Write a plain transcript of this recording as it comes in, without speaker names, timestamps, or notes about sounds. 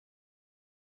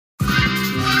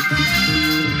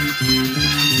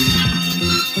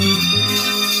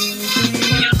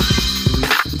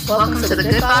Welcome to the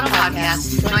Good Bottle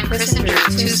Podcast. Join Chris and Drew,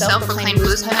 two self-proclaimed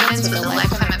booze pundits with a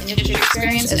lifetime of industry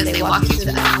experience as they walk you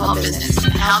through the alcohol business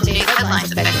and how today's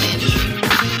headlines affect the industry.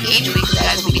 Each week, the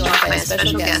guys will be joined by a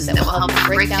special guest that will help them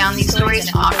break down these stories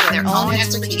and offer their own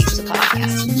expertise to the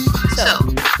podcast. So,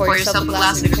 pour yourself a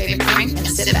glass of your favorite drink and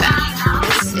sit back.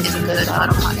 This is the Good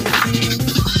Bottle Podcast.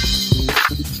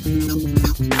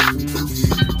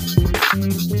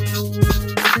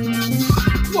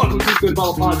 Welcome to the Good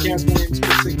Bottle Podcast. My name is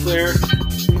Chris Sinclair.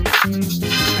 I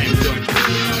am joined by my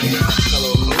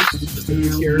fellow host, Mr.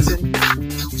 Luke Garrison.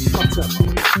 What's up,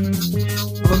 Ollie?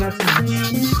 Oh, not too much.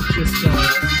 Just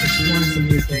exploring some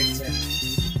new things,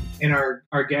 and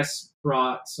our guests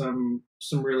brought some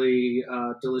really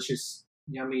delicious,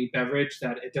 yummy beverage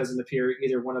that it doesn't appear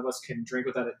either one of us can drink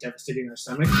without it devastating our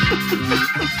stomach.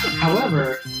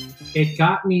 However, it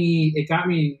got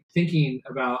me thinking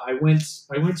about. I went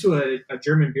to a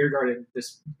German beer garden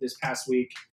this past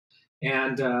week,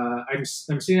 and I'm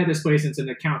sitting at this place. And it's an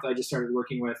account that I just started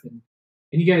working with, and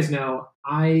you guys know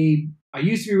I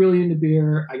used to be really into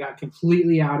beer. I got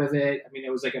completely out of it. I mean,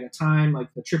 it was like at a time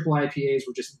like the triple IPAs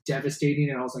were just devastating,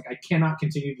 and I was like, I cannot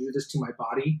continue to do this to my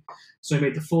body. So I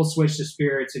made the full switch to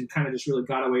spirits and kind of just really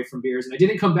got away from beers. And I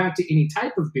didn't come back to any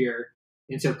type of beer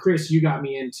until Chris, you got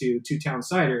me into Two Town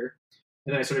Cider,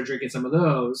 and then I started drinking some of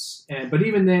those. But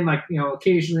even then, like, you know,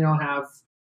 occasionally I'll have,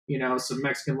 you know, some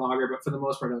Mexican lager, but for the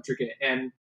most part, I don't drink it.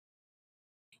 And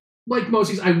like most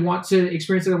things, I want to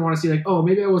experience it. I want to see, like, oh,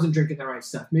 maybe I wasn't drinking the right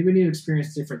stuff. Maybe I need to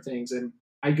experience different things. And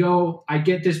I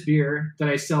get this beer that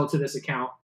I sell to this account,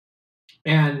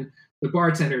 and the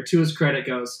bartender, to his credit,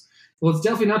 goes, well, it's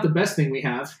definitely not the best thing we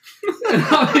have. And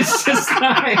I was just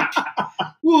like,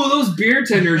 whoa, those beer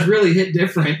tenders really hit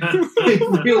different. They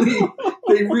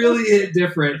really hit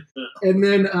different. And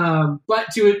then, but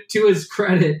to his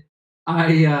credit,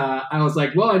 I was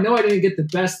like, well, I know I didn't get the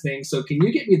best thing, so can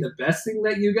you get me the best thing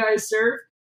that you guys serve?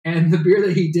 And the beer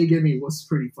that he did give me was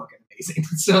pretty fucking amazing.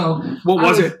 So what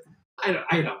was it? I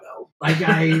don't know. Like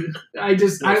my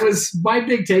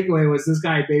big takeaway was this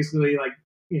guy basically, like,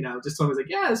 you know, just told me, like,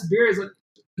 yeah, this beer is like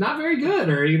not very good,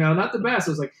 or, you know, not the best.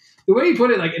 It was like the way he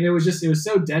put it, like, and it was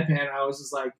so deadpan. I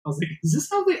was like, is this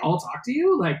how they all talk to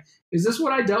you? Like, is this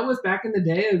what I dealt with back in the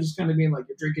day? Of just kind of being like,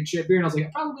 you're drinking shit beer. And I was like, I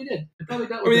probably did. I probably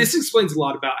dealt with this explains a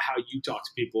lot about how you talk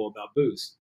to people about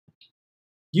booze.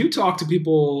 You talk to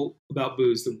people about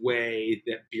booze the way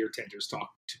that beer tenders talk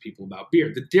to people about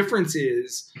beer. The difference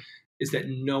is that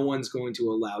no one's going to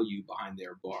allow you behind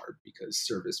their bar because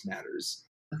service matters.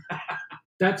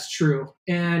 That's true.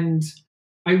 And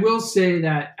I will say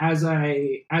that as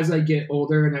I get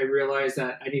older and I realize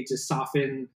that I need to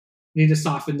soften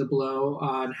the blow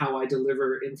on how I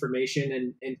deliver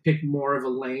information and pick more of a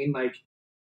lane, like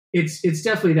it's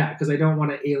definitely that, because I don't want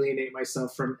to alienate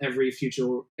myself from every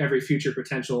future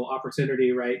potential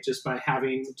opportunity, right? Just by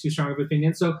having too strong of an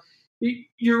opinion. So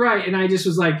you're right. And I just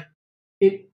was like,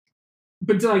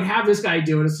 but to like have this guy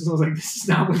do it, I was like, this is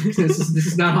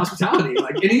not hospitality.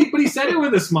 Like, but he said it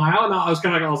with a smile, and I was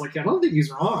like, I don't think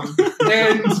he's wrong. But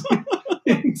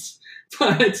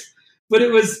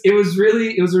it was a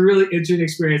really interesting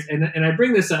experience, and I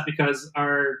bring this up because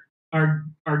our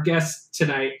guest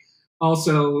tonight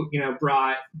also, you know,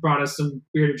 brought us some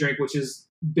beer to drink, which has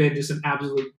been just an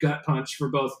absolute gut punch for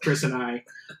both Chris and I.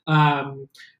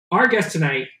 Our guest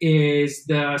tonight is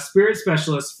the spirit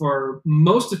specialist for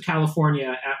most of California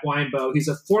at Winebow. He's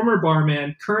a former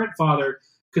barman, current father,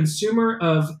 consumer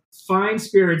of fine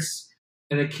spirits,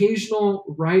 an occasional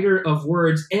writer of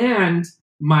words, and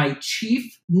my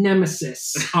chief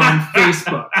nemesis on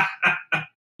Facebook.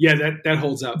 Yeah, that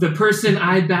holds up. The person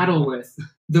I battle with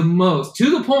the most, to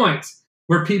the point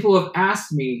where people have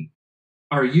asked me,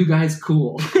 are you guys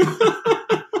cool?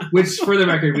 Which, for the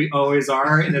record, we always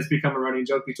are, and it's become a running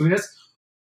joke between us.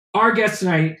 Our guest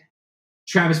tonight,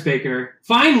 Travis Baker.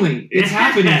 Finally, it's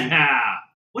happening.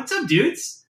 What's up,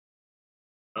 dudes?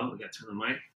 Oh, we got to turn the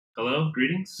mic. Hello,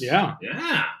 greetings. Yeah.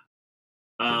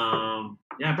 I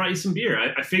brought you some beer.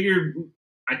 I figured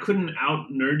I couldn't out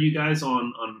nerd you guys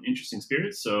on interesting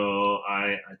spirits, so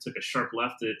I took a sharp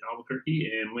left at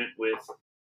Albuquerque and went with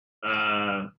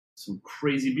some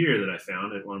crazy beer that I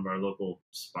found at one of our local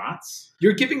spots.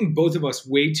 You're giving both of us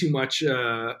way too much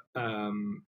like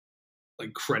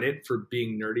credit for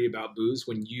being nerdy about booze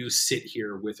when you sit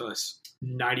here with us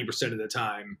 90% of the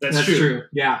time. That's true.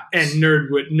 Yeah. And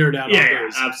nerd out on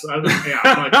booze. Absolutely. Yeah,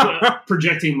 I'm like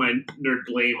projecting my nerd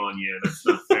blame on you. That's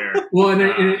not fair. Well, and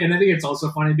I think it's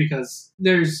also funny because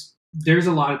there's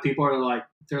a lot of people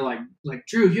they're like,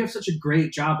 Drew, you have such a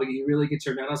great job. Like, you really get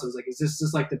turned on us. I was like, is this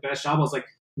just like the best job? I was like,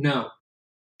 no,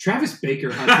 Travis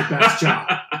Baker has the best job.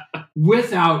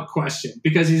 without question,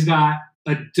 because he's got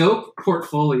a dope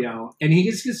portfolio and he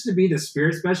gets to be the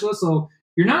spirit specialist. So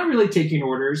you're not really taking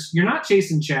orders. You're not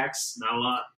chasing checks. Not a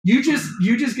lot. You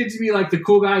just get to be like the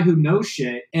cool guy who knows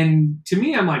shit. And to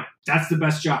me, I'm like, that's the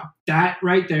best job. That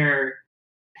right there,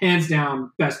 hands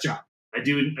down, best job. I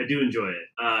do enjoy it.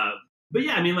 But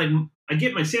yeah, I mean, like, I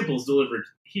get my samples delivered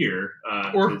here.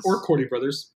 Or Cordy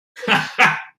Brothers.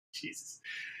 Jesus.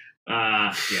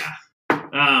 Yeah.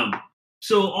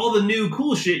 So all the new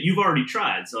cool shit you've already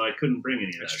tried, so I couldn't bring any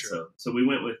of that. That's true. So we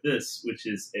went with this, which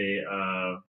is a.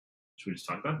 Should we just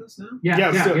talk about this now?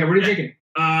 Yeah. What are you drinking?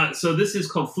 So this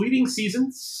is called Fleeting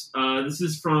Seasons. This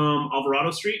is from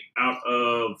Alvarado Street out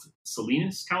of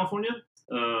Salinas, California.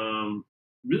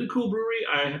 Really cool brewery.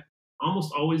 I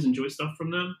almost always enjoy stuff from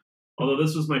them. Although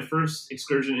this was my first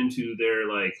excursion into their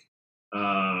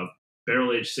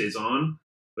barrel-aged Saison.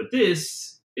 But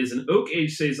this is an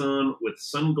oak-aged Saison with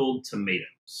sun gold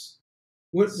tomatoes.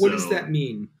 What does that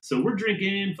mean? So we're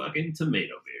drinking fucking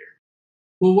tomato beer.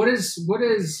 Well, what is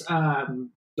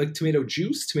like tomato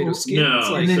juice, tomato skin?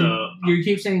 No, and then you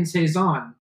keep saying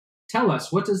Saison. Tell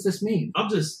us, what does this mean? I'll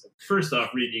just first off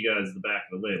read you guys the back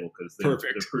of the label because they're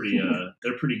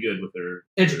pretty good with their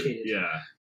educated.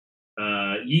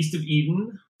 Yeast of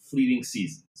Eden, Fleeting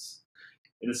Seasons.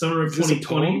 In the summer of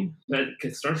 2020, that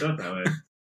starts out that way.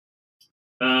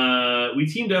 We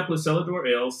teamed up with Celador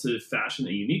Ales to fashion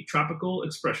a unique tropical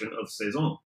expression of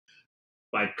Saison.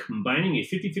 By combining a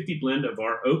 50-50 blend of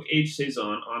our oak-aged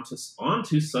Saison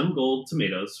onto sun gold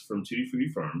tomatoes from Tutti Frutti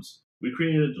Farms, we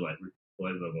created a delight.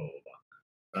 Blah, blah, blah,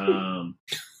 blah.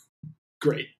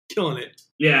 Great. Killing it.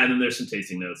 Yeah, and then there's some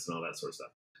tasting notes and all that sort of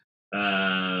stuff.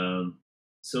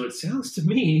 So it sounds to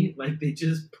me like they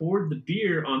just poured the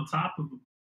beer on top of a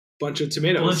bunch of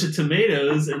tomatoes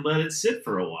and let it sit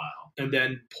for a while. And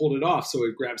then pulled it off so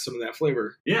it grabbed some of that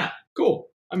flavor. Yeah. Cool.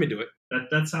 I'm into it.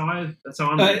 That's how I'm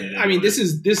I mean, this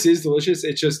is delicious.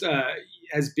 It's just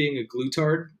as being a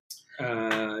glutard,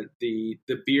 the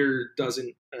beer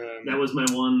doesn't. That was my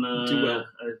one do well.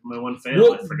 My one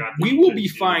fail. I forgot. We will be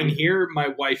fine here. My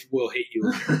wife will hate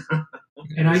you.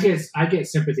 And I get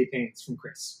sympathy pains from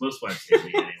Chris. Most wives hate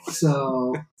me anyway.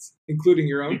 So, including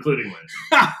your own, including mine.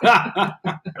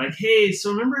 Like, hey,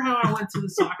 so remember how I went to the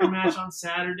soccer match on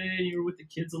Saturday and you were with the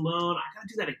kids alone? I gotta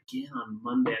do that again on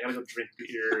Monday. I gotta go drink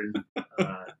beer, and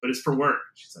but it's for work.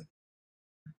 She's like,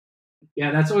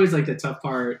 yeah, that's always like the tough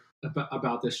part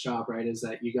about this job, right? Is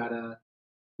that you gotta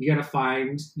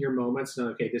find your moments. And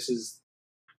okay, this is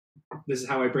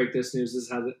how I break this news.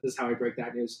 This is how I break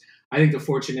that news. I think the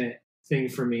fortunate thing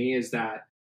for me is that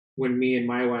when me and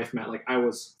my wife met, like I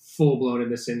was full blown in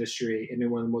this industry and in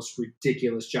one of the most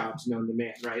ridiculous jobs known to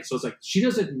man, right? So it's like she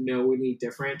doesn't know any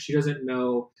different. She doesn't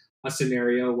know a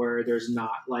scenario where there's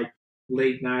not like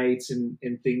late nights and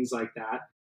things like that.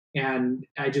 And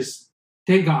I just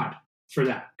thank God for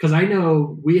that, because I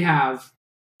know we have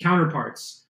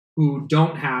counterparts who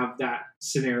don't have that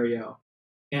scenario.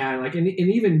 And like, and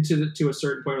even to a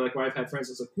certain point, like where I've had friends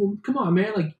that's like, well, come on,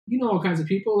 man, like, you know, all kinds of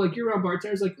people, like you're around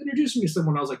bartenders, like introduce me to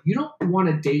someone. I was like, you don't want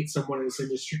to date someone in this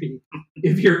industry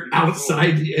if you're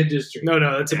outside the industry. No,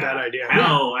 that's a bad idea.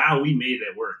 How we made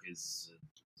it work is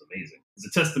amazing. It's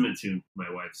a testament to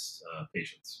my wife's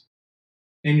patience.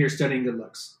 And your stunning good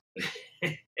looks.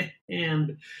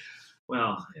 And,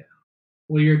 well, yeah.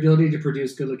 Well, your ability to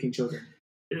produce good-looking children.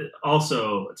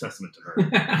 Also a testament to her.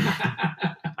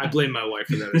 I blame my wife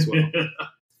for that as well.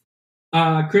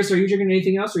 Chris, are you drinking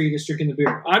anything else, or are you just drinking the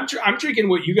beer? I'm drinking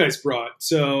what you guys brought.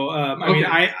 So I mean,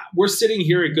 we're sitting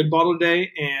here at Good Bottle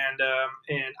Day, and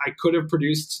I could have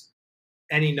produced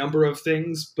any number of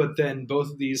things, but then both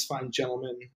of these fine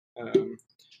gentlemen, ooh,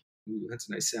 that's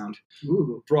a nice sound,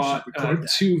 brought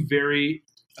two very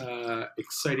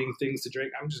exciting things to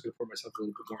drink. I'm just going to pour myself a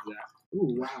little bit more of that.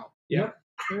 Ooh, wow. Yep.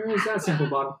 Where is that sample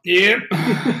bottle? Yep.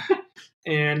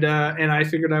 And I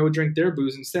figured I would drink their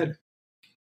booze instead.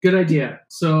 Good idea.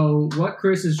 So what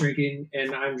Chris is drinking,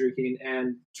 and I'm drinking,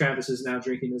 and Travis is now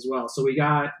drinking as well. So we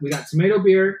got tomato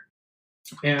beer,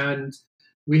 and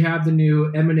we have the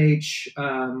new M&H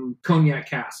cognac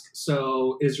cask.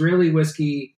 So Israeli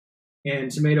whiskey and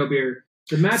tomato beer.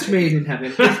 The match made in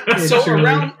heaven. So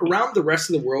around the rest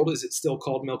of the world, is it still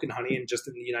called Milk and Honey? And just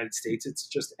in the United States, it's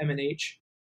just M&H?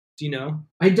 Do you know?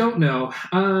 I don't know.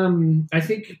 I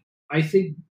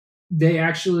think they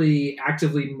actually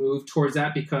actively moved towards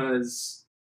that because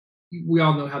we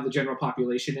all know how the general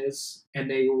population is,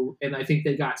 and I think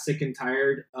they got sick and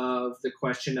tired of the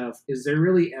question of, is there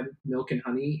really milk and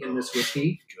honey in this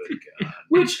whiskey? Good God.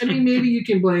 Which, I mean, maybe you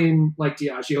can blame like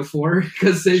Diageo for,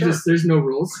 because there's no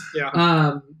rules.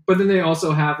 Yeah. But then they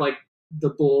also have like the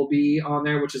bull bee on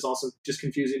there, which is also just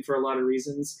confusing for a lot of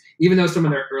reasons. Even though some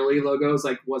of their early logos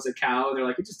like was a cow, they're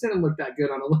like, it just didn't look that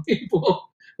good on a label,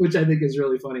 which I think is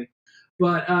really funny.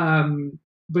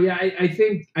 But yeah, I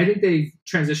think they've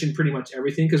transitioned pretty much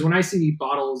everything, because when I see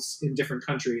bottles in different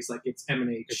countries, like it's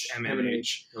M&H. It's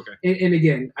M&H. Okay. And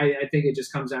again, I think it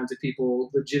just comes down to people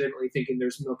legitimately thinking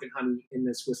there's milk and honey in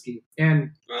this whiskey.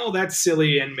 And well, that's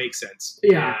silly and makes sense.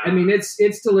 Yeah, I mean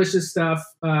it's delicious stuff.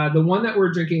 The one that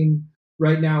we're drinking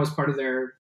right now is part of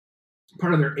their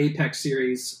Apex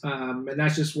series, and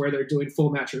that's just where they're doing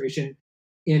full maturation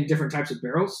in different types of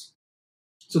barrels.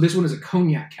 So this one is a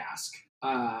cognac cask.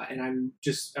 And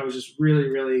I was just really,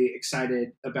 really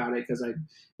excited about it, because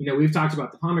we've talked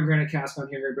about the pomegranate cask on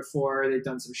here before. They've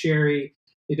done some sherry,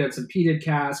 they've done some peated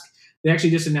cask. They actually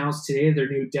just announced today their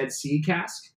new Dead Sea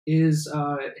cask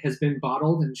has been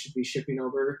bottled and should be shipping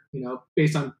over.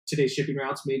 Based on today's shipping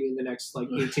routes, maybe in the next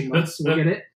 18 months we'll get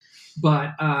it.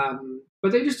 But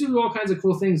they just do all kinds of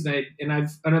cool things, and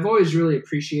I've always really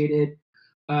appreciated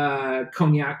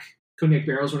cognac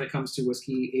barrels when it comes to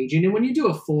whiskey aging. And when you do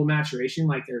a full maturation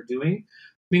like they're doing,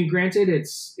 I mean, granted,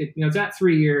 it's at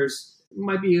 3 years, it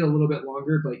might be a little bit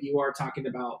longer, but you are talking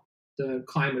about the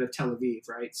climate of Tel Aviv,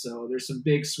 right? So there's some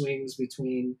big swings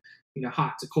between,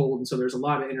 hot to cold. And so there's a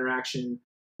lot of interaction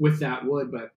with that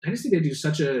wood, but I just think they do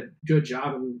such a good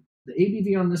job. And the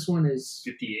ABV on this one is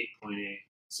 58.8.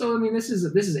 So, I mean, this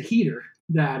is a heater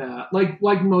that,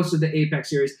 like most of the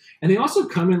Apex series. And they also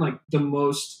come in the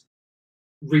most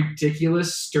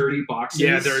ridiculous sturdy boxes.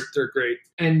 Yeah, they're great.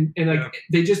 And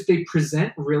they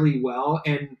present really well,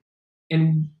 and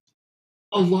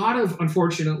a lot of,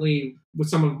 unfortunately, with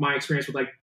some of my experience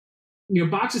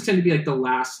with boxes tend to be the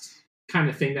last kind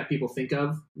of thing that people think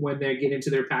of when they get into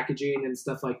their packaging and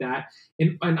stuff like that.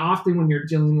 And often when you're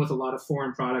dealing with a lot of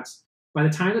foreign products, by the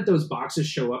time that those boxes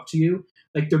show up to you,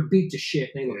 they're beat to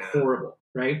shit and they look horrible,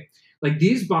 right?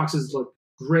 These boxes look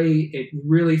great. It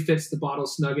really fits the bottle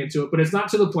snug into it, but it's not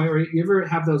to the point where you ever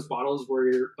have those bottles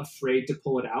where you're afraid to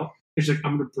pull it out. It's I'm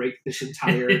going to break this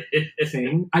entire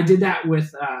thing. I did that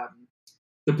with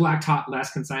the Black Tot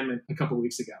Last Consignment a couple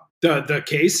weeks ago. The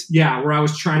case? Yeah, where I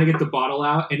was trying to get the bottle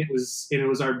out, and it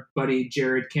was our buddy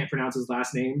Jared, can't pronounce his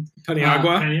last name.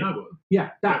 Paniagua.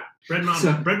 Yeah, that. Bread and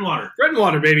water. Bread and water. Bread and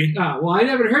water, baby. Well, I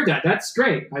never heard that. That's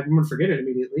great. I'm going to forget it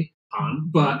immediately.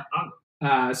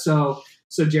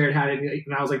 So Jared had it,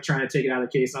 and I was trying to take it out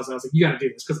of the case. And I was like, you got to do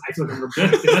this, because I feel like I'm going to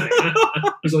break this thing.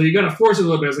 He's like, you got to force it a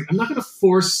little bit. I was like, I'm not going to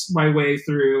force my way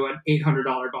through an $800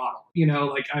 bottle.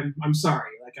 I'm sorry.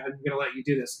 I'm going to let you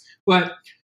do this. But,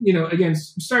 again,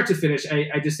 start to finish,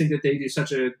 I just think that they do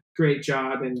such a great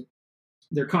job, and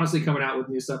they're constantly coming out with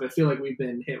new stuff. I feel like we've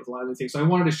been hit with a lot of new things. So I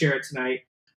wanted to share it tonight.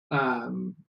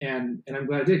 And I'm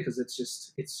glad I did, because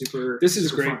it's super. This is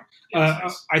super great.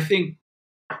 Fun. I think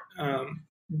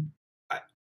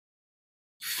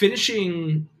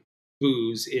finishing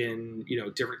booze in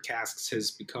different casks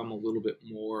has become a little bit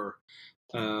more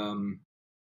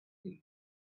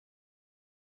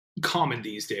common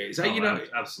these days.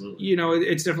 Absolutely.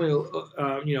 It's definitely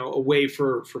a way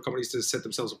for companies to set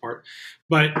themselves apart.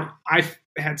 But I've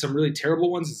had some really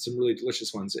terrible ones and some really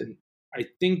delicious ones, and I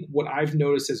think what I've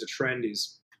noticed as a trend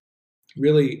is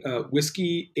really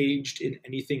whiskey aged in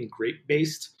anything grape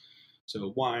based.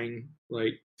 So wine,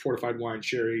 right? Fortified wine,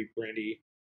 sherry, brandy,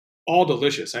 all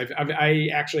delicious. I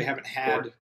actually haven't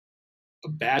had a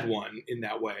bad one in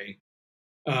that way.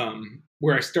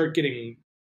 Where I start getting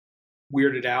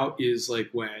weirded out is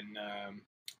when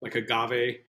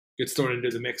agave gets thrown into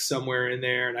the mix somewhere in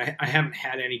there, and I haven't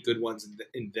had any good ones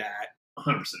in that.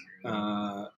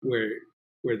 100%.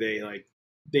 Where they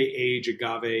age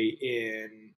agave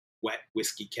in wet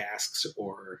whiskey casks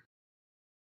or.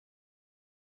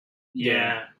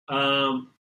 Yeah.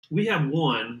 We have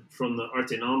one from the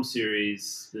Arte Nom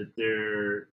series that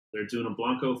they're doing a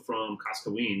Blanco from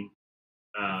Cascawin.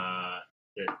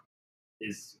 That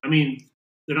is,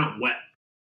 they're not wet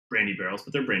brandy barrels,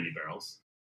 but they're brandy barrels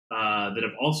that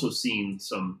have also seen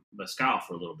some mezcal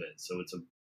for a little bit. So it's a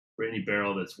brandy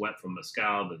barrel that's wet from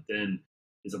mezcal that then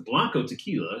is a Blanco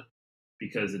tequila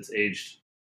because it's aged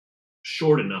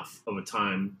short enough of a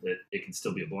time that it can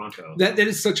still be a Blanco. That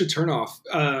is such a turnoff.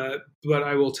 But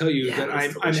I will tell you that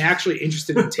I'm actually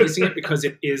interested in tasting it because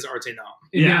it is Arte Nom.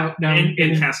 Yeah, now and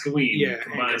Cascawin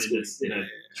combined in a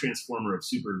transformer of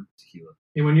super tequila.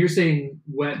 And when you're saying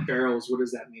wet barrels, what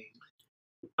does that mean?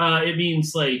 It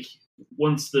means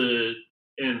once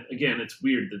and again, it's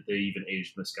weird that they even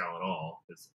aged mezcal at all,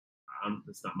 because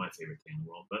it's not my favorite thing in the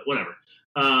world, but whatever.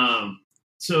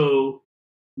 So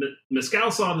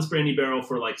mezcal saw this brandy barrel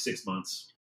for 6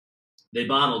 months. They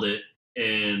bottled it,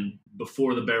 and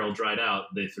before the barrel dried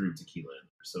out, they threw tequila in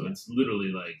there. So it's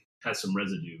literally like has some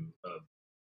residue of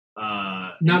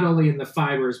not only in the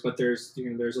fibers, but there's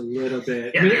a little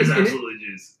bit. Yeah, there's absolutely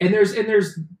juice.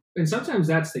 And sometimes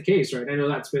that's the case, right? I know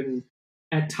that's been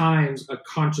at times a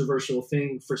controversial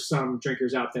thing for some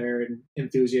drinkers out there and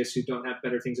enthusiasts who don't have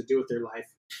better things to do with their life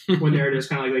when they're just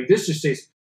kind of like this just tastes.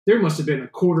 There must have been a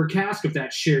quarter cask of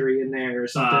that sherry in there or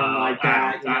something like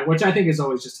that, which I think is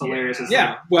always just hilarious.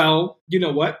 Yeah, well, you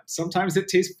know what? Sometimes it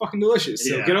tastes fucking delicious,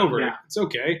 so get over it. It's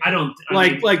okay. I mean,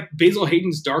 like Basil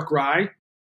Hayden's dark rye.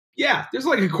 Yeah, there's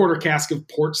like a quarter cask of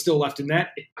port still left in that.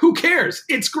 Who cares?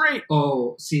 It's great.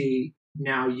 Oh, see,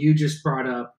 now you just brought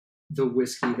up the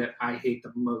whiskey that I hate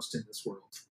the most in this world.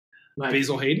 Like,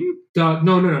 Basil Hayden? No,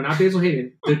 not Basil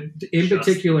Hayden. In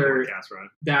particular, rye.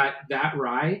 that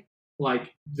rye.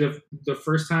 Like the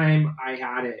first time I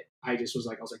had it, I was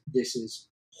like, this is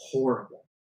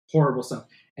horrible stuff.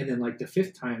 And then like the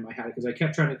fifth time I had it, because I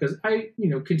kept trying to, because I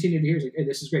continued to hear, like, hey,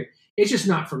 this is great. It's just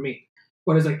not for me.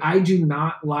 But it's like I do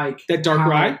not like that dark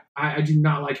rye. I do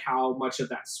not like how much of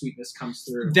that sweetness comes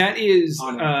through. That is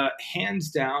hands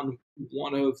down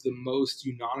one of the most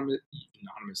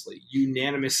unanimously.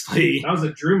 That was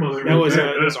a Drew moment. That was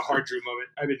a hard Drew moment.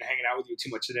 I've been hanging out with you too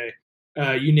much today.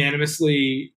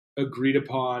 Unanimously agreed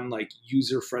upon like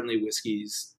user-friendly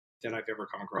whiskeys that I've ever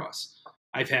come across.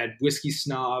 I've had whiskey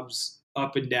snobs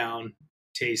up and down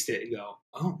taste it and go,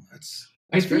 oh, that's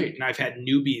great. And I've had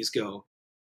newbies go,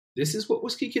 this is what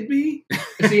whiskey can be.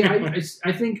 See, I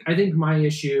think my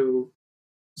issue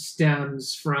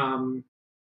stems from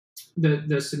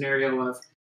the scenario of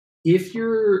if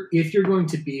you're going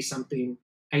to be something,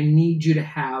 I need you to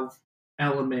have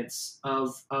elements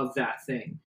of that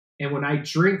thing. And when I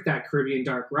drink that Caribbean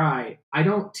dark rye, I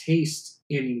don't taste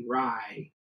any rye.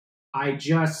 I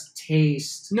just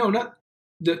taste not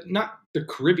the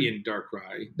Caribbean dark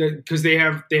rye, because they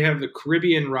have the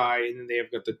Caribbean rye and then they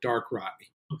have got the dark rye.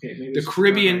 Okay, maybe the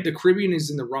Caribbean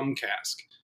is in the rum cask.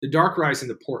 The dark rye is in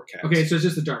the port cask. Okay, so it's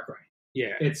just the dark rye.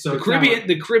 Yeah,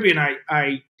 the Caribbean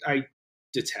I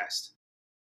detest.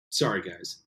 Sorry,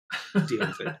 guys, deal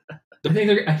with it.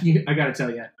 I gotta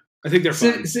tell you. I think they're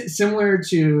fun. Similar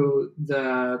to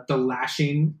the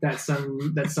lashing that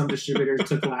some distributors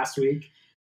took last week.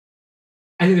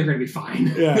 I think they're going to be fine.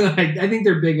 Yeah. I think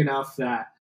they're big enough that.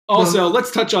 Also,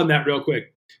 let's touch on that real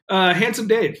quick. Handsome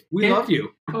Dave, we love you.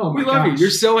 Oh my we love gosh. you.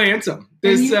 You're so handsome.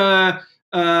 This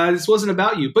wasn't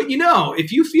about you, but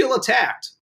if you feel attacked,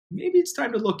 maybe it's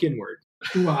time to look inward.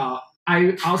 Well,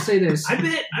 I'll say this. I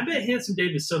bet Handsome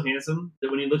Dave is so handsome that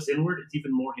when he looks inward, it's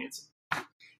even more handsome.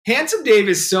 Handsome Dave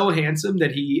is so handsome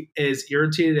that he is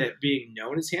irritated at being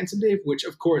known as Handsome Dave, which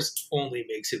of course only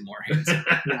makes him more handsome.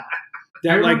 Yeah.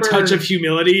 That touch of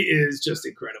humility is just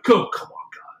incredible. Come on,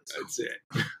 guys. That's it.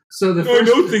 So I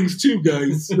know things too,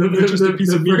 guys.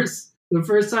 The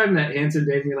first time that Handsome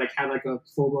Dave and me had a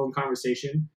full blown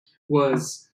conversation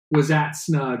was at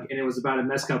Snug, and it was about a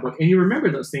mezcal book. And you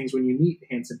remember those things when you meet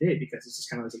Handsome Dave because it's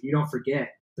just kind of like you don't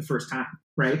forget the first time,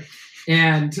 right?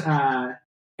 And I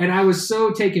was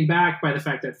so taken back by the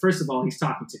fact that, first of all, he's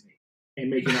talking to me and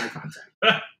making eye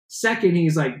contact. Second,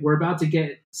 he's like, we're about to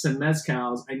get some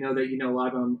mezcals. I know that you know a lot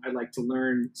of them. I'd like to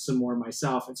learn some more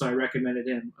myself. And so I recommended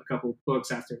him a couple of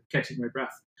books after catching my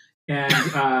breath. And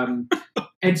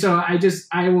and so I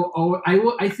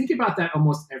think about that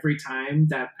almost every time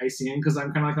that I see him, because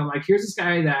I'm like, here's this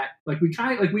guy that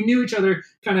we knew each other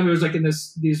kind of, it was like in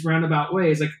these roundabout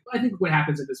ways. Like I think what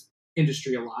happens in this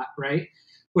industry a lot, right?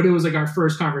 But it was like our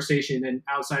first conversation, and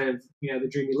outside of the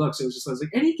dreamy looks, it was just I was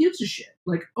like, and he gives a shit.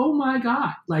 Like, oh my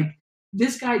god, like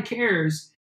this guy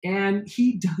cares, and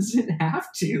he doesn't have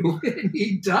to, and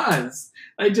he does.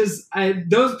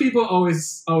 Those people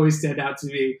always stand out to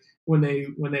me when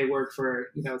they work for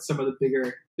some of the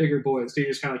bigger boys. They're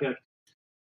just kind of like,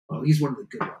 oh, he's one of the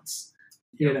good ones.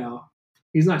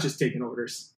 He's not just taking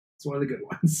orders. It's one of the good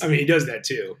ones. I mean, he does that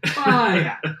too.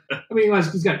 Yeah. I mean,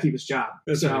 he's got to keep his job.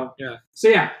 That's right. Yeah. So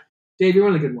yeah, Dave, you're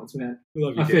one of the good ones, man. We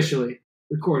love you, officially Dave.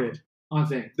 Recorded on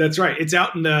thing. That's right. It's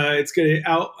out in the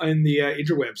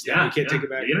interwebs. Now. You can't take it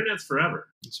back. The internet's forever.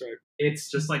 That's right.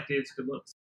 It's just like Dave's good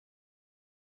looks.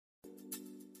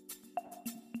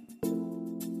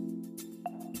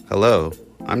 Hello,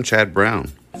 I'm Chad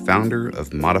Brown, founder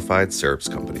of Modified Syrups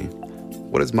Company.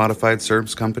 What is Modified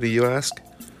Syrups Company, you ask?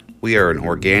 We are an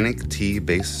organic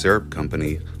tea-based syrup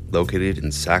company located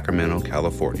in Sacramento,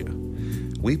 California.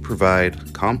 We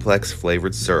provide complex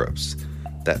flavored syrups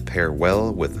that pair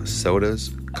well with sodas,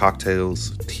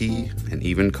 cocktails, tea, and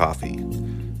even coffee.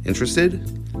 Interested?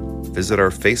 Visit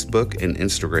our Facebook and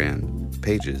Instagram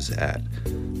pages at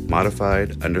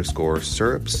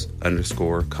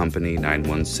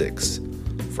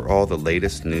modified_syrups_company916 for all the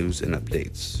latest news and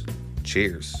updates.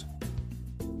 Cheers.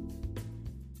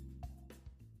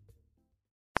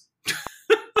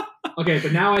 Okay,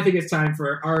 but now I think it's time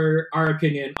for our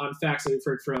opinion on facts that we've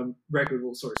heard from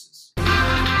reputable sources.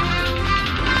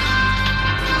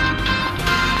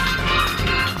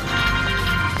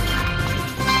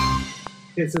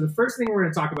 Okay, so the first thing we're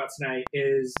going to talk about tonight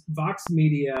is Vox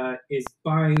Media is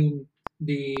buying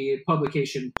the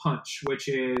publication Punch, which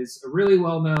is a really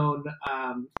well-known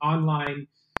online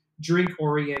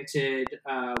drink-oriented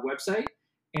website.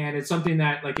 And it's something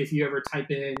that, like, if you ever type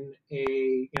in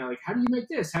like, how do you make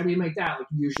this? How do you make that? Like,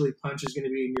 usually Punch is going to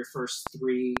be in your first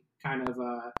three kind of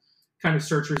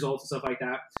search results and stuff like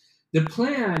that. The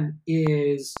plan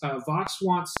is Vox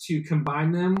wants to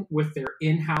combine them with their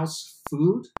in-house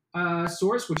food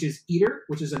source, which is Eater,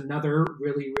 which is another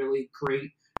really, really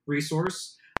great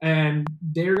resource. And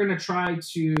they're going to try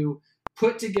to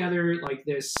put together like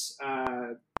this,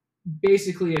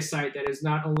 basically a site that is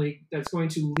not only that's going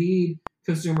to lead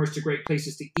consumers to great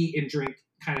places to eat and drink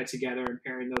kind of together and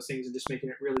pairing those things and just making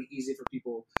it really easy for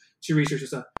people to research this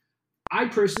stuff. I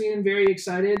personally am very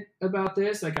excited about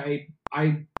this. Like I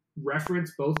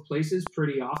reference both places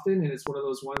pretty often, and it's one of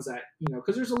those ones that,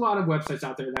 because there's a lot of websites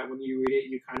out there that when you read it,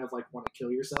 you kind of like want to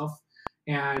kill yourself.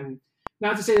 And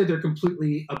not to say that they're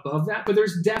completely above that, but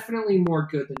there's definitely more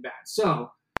good than bad.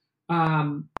 So,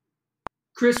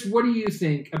 Chris, what do you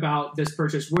think about this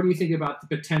purchase? What do you think about the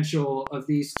potential of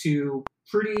these two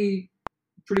pretty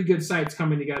good sites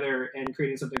coming together and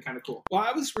creating something kind of cool? Well,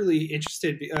 I was really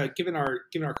interested, given our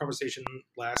conversation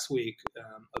last week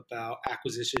about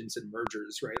acquisitions and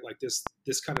mergers, right? Like this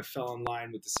kind of fell in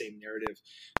line with the same narrative,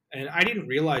 and I didn't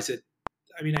realize it.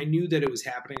 I mean, I knew that it was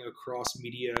happening across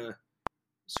media,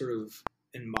 sort of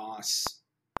en masse,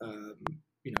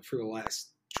 for the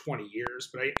last 20 years,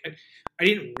 but I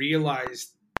didn't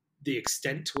realize the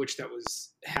extent to which that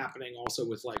was happening also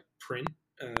with like print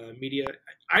media.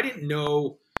 I didn't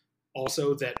know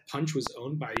also that Punch was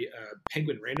owned by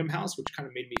Penguin Random House, which kind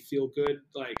of made me feel good.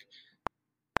 Like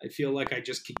I feel like I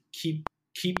just keep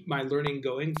my learning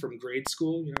going from grade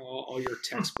school. All your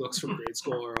textbooks from grade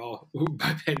school are all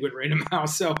by Penguin Random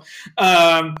House. So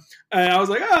and I was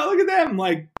like, oh, look at them,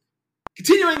 like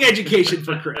continuing education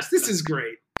for Chris. This is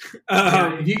great.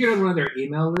 If you get on one of their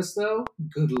email lists, though,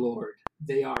 good Lord,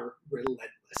 they are relentless.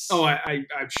 Oh,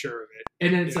 I'm sure of it.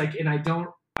 And it's like, and I don't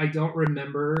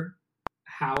remember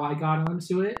how I got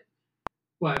onto it,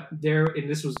 but and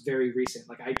this was very recent.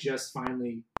 Like I just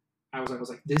finally, I was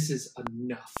like, this is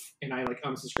enough, and I like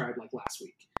unsubscribed like last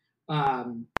week.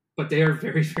 But they are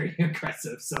very, very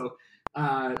aggressive. So,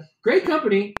 great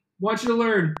company. Want you to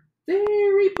learn.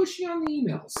 Very pushy on the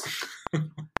emails.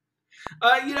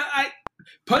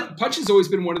 Punch has always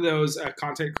been one of those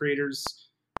content creators,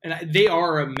 and they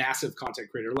are a massive content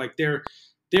creator. Like their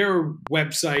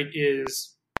website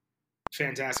is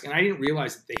fantastic, and I didn't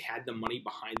realize that they had the money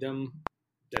behind them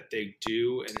that they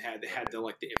do, and had the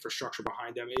infrastructure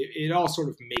behind them. It all sort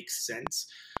of makes sense.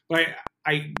 But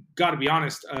I got to be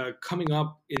honest, coming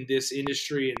up in this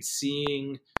industry and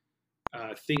seeing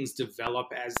things develop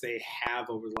as they have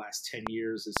over the last 10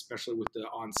 years, especially with the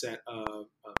onset of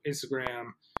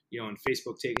Instagram, and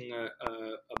Facebook taking a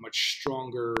much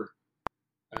stronger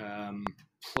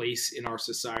place in our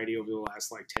society over the last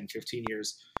like 10, 15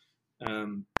 years.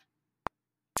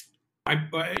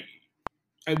 I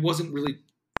wasn't really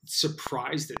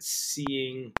surprised at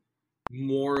seeing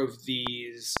more of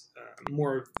these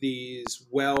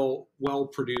well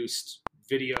produced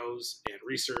videos and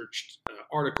researched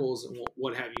articles and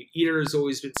what have you. Eater has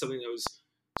always been something that was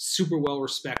super well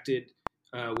respected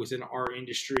within our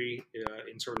industry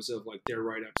in terms of like their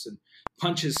write-ups, and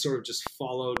Punch has sort of just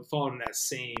followed in that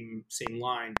same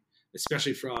line,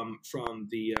 especially from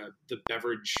the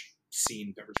beverage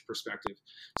perspective.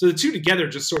 So the two together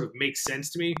just sort of make sense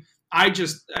to me. I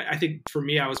think for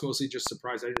me, I was mostly just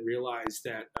surprised. I didn't realize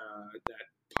that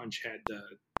Punch had the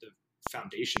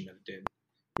foundation that it did.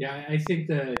 Yeah, I think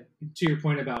to your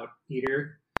point about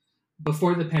Eater,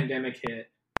 before the pandemic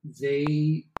hit,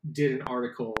 they did an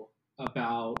article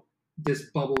about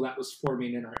this bubble that was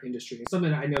forming in our industry. It's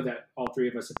something I know that all three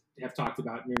of us have talked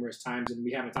about numerous times, and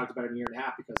we haven't talked about it in a year and a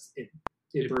half because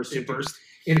it burst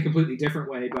in a completely different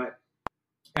way. But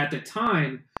at the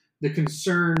time, the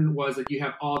concern was that you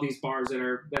have all these bars that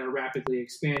are rapidly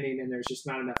expanding, and there's just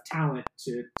not enough talent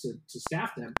to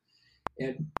staff them.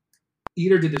 And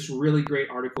Eater did this really great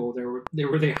article where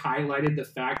they highlighted the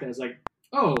fact that it's like,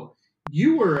 oh,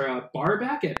 you were a bar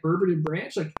back at Bourbon and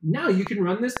Branch. Like, now you can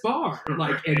run this bar.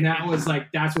 Like, and that was like,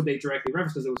 that's what they directly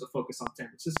referenced because it was a focus on San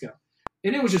Francisco.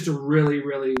 And it was just a really,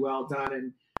 really well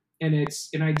done.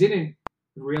 And I didn't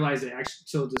realize it actually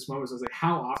till this moment. So I was like,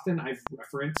 how often I've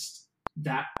referenced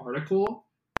that article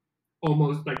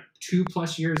almost like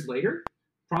 2+ years later,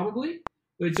 probably.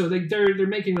 But so they're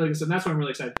making really good stuff. And that's why I'm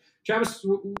really excited. Travis,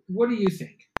 what do you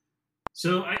think?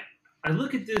 So I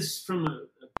look at this from a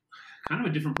kind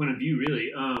of a different point of view,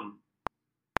 really.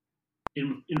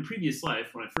 In a previous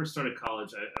life, when I first started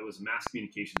college, I was a mass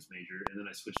communications major, and then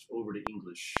I switched over to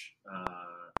English,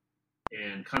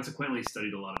 and consequently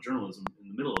studied a lot of journalism in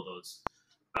the middle of those.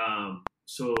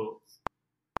 So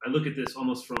I look at this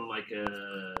almost from like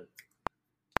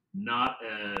not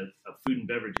a food and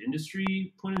beverage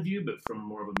industry point of view, but from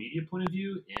more of a media point of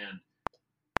view. And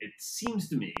it seems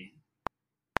to me,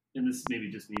 and this is maybe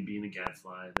just me being a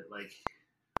gadfly, that like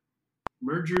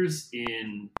mergers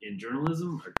in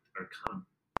journalism are kind of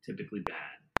typically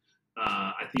bad.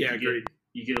 I think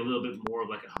you get a little bit more of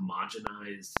like a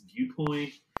homogenized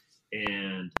viewpoint,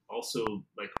 and also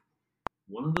like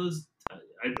one of those.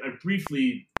 I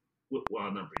briefly,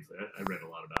 well, not briefly. I read a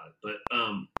lot about it, but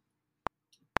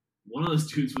one of those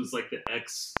dudes was like the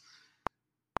ex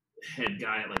head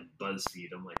guy at like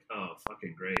BuzzFeed. I'm like, oh,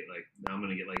 fucking great! Like now I'm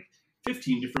gonna get like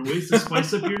 15 different ways to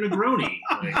spice up your Negroni.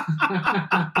 Like,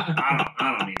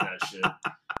 I don't need that shit.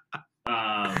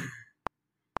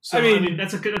 So I mean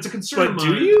that's a concern of mine.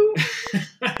 Do you?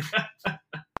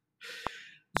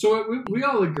 So we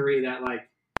all agree that like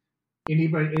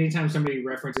anytime somebody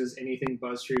references anything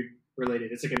BuzzFeed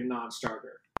related, it's like a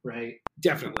non-starter, right?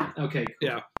 Definitely. Okay. Cool.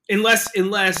 Yeah. Unless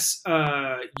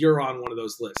you're on one of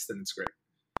those lists, then it's great.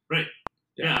 Right.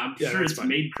 Yeah, I'm sure it's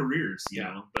made careers, you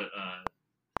know, but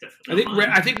definitely.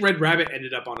 I think Red Rabbit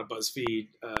ended up on a BuzzFeed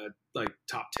like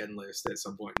top 10 list at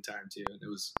some point in time too, and it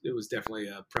was definitely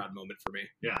a proud moment for me.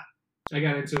 Yeah. I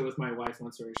got into it with my wife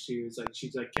once, where she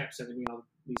kept sending me all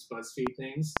these BuzzFeed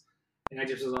things, and I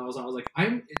was like,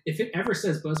 if it ever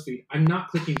says BuzzFeed, I'm not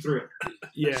clicking through it.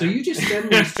 Yeah. So you just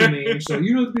send these to me, and so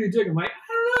you know to be a dick. I'm like,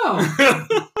 I don't know.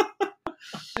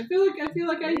 I feel like I gotta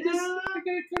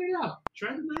cut it out.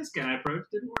 Try the nice guy approach,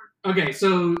 didn't work. Okay,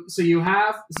 so you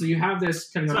have this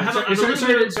kind of.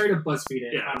 Sorry to BuzzFeed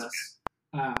it on us,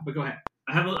 but go ahead.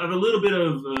 I have a little bit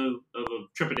of a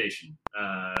trepidation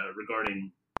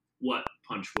regarding what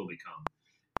Punch will become,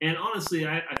 and honestly,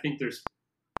 I think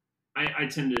I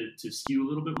tend to skew a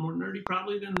little bit more nerdy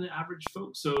probably than the average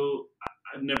folk, so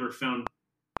I've never found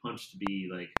Punch to be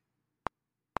like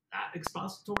that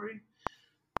expository.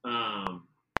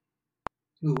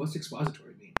 Ooh, what's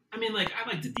expository mean? I mean, like I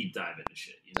like to deep dive into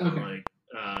shit. You know, okay. Like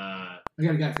I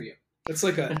got a guy for you. That's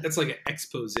like an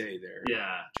expose there.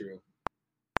 Yeah, true.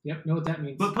 Yep, know what that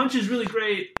means. But Punch is really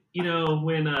great. You know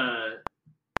when I don't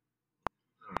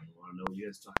even want to know what you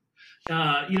guys talk.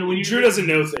 You know when Drew doesn't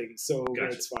know things, so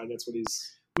gotcha. That's fine. That's what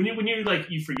he's. When you like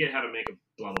you forget how to make a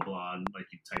blah blah blah and like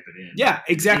you type it in. Yeah,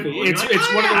 exactly. It's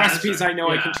one of the recipes I know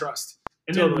I can trust.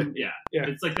 And totally. Then,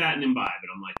 it's like that and Imbibe,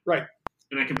 and I'm like, right.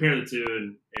 And I compare the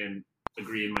two and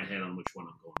agree in my head on which one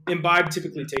I'm going with. Imbibe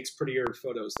typically takes prettier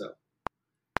photos, though.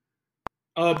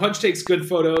 Punch takes good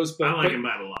photos, but I like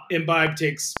Imbibe a lot. Imbibe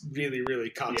takes really, really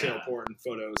cocktail porn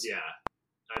photos. Yeah,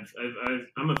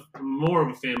 I'm more of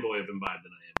a fanboy of Imbibe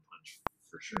than I am Punch,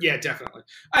 for sure. Yeah, definitely.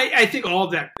 I think all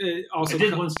of that also. I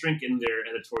did once drink in their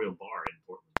editorial bar in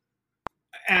Portland.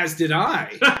 As did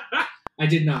I. I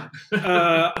did not.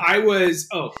 Here's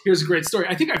a great story.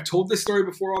 I think I've told this story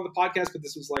before on the podcast, but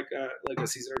this was like a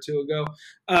season or two ago.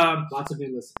 Lots of new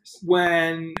listeners.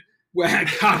 When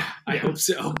God, I hope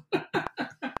so.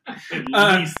 At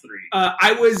least 3.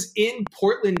 I was in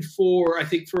Portland for a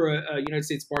United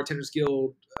States Bartenders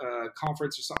Guild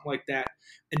conference or something like that.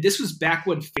 And this was back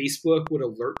when Facebook would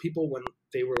alert people when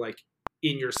they were like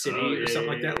in your city or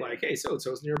something like that, like, hey,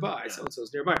 so-and-so's nearby,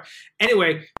 so-and-so's nearby.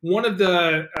 Anyway, one of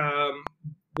the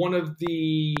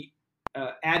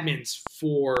admins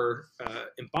for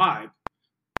Imbibe,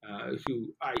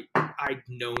 who I'd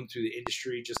known through the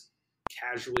industry just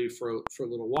casually for a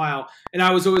little while, and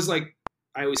I was always like,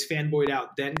 I always fanboyed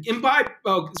out then. Imbibe,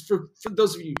 for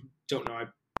those of you who don't know, I'd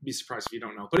be surprised if you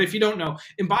don't know, but if you don't know,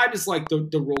 Imbibe is like the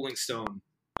Rolling Stone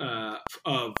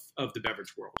of the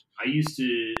beverage world.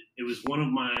 It was one of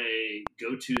my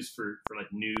go-tos for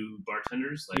like new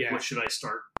bartenders. Like, what should I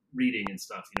start reading and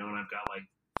stuff, you know? And I've got like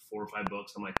 4 or 5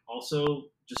 books. I'm like, also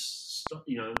just,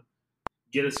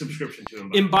 get a subscription to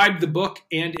Imbibe. Imbibe the book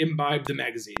and Imbibe the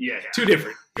magazine. Yeah. 2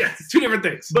 different. Yes. 2 different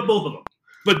things. But both of them.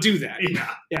 But do that.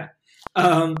 Yeah.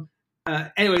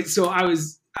 Anyway, so I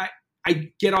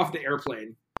get off the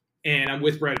airplane and I'm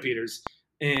with Brad Peters,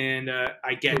 and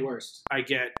I get The worst.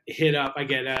 hit up. I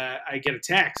get a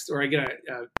text, or I get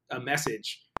a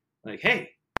message like, "Hey,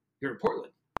 you're in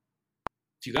Portland.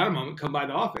 If you got a moment, come by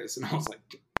the office." And I was like,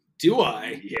 "Do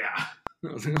I?" Yeah.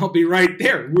 I was like, "I'll be right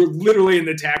there." We're literally in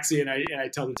the taxi, and I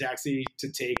tell the taxi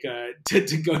to take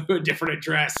to go to a different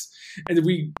address, and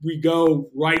we go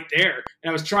right there.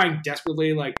 And I was trying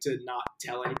desperately like to not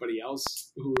tell anybody else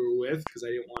who we were with, because I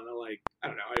didn't want to I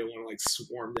didn't want to like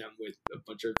swarm them with a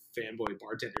bunch of fanboy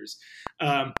bartenders.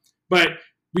 But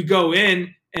we go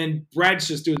in, and Brad's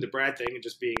just doing the Brad thing and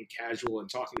just being casual and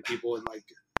talking to people and like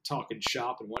talking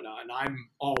shop and whatnot, and I'm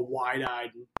all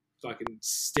wide-eyed and fucking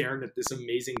staring at this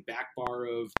amazing back bar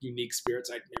of unique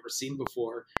spirits I'd never seen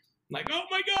before. I'm like, oh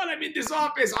my God, I'm in this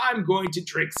office. I'm going to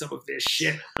drink some of this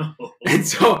shit. And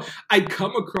so I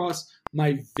come across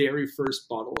my very first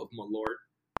bottle of Malort.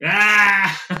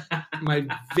 My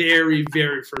very,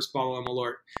 very first bottle of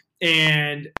Malort.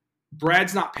 And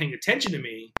Brad's not paying attention to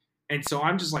me. And so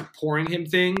I'm just like pouring him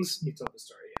things. You told the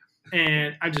story, yeah.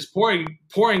 And I'm just pouring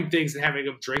things and having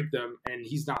him drink them. And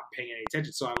he's not paying any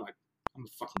attention. So I'm like, I'm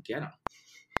gonna fucking get him.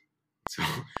 So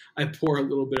I pour a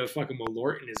little bit of fucking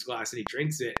Malort in his glass, and he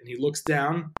drinks it, and he looks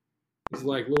down. He's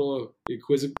like little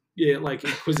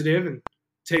inquisitive, and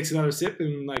takes another sip,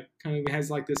 and like kind of has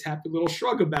like this happy little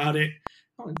shrug about it.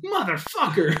 I'm like,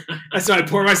 motherfucker. And so I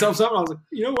pour myself some, and I was like,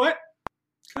 you know what?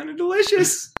 Kind of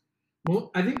delicious. Well,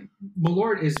 I think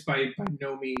Malort is by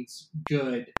no means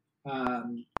good.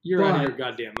 You're out of your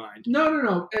goddamn mind.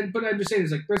 No. But I'm just saying,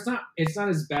 it's not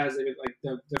as bad as like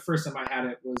the first time I had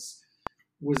it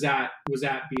was at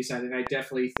B-side, and I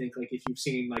definitely think like if you've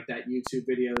seen like that YouTube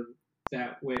video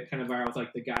that went kind of viral with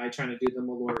like the guy trying to do the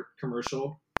Malort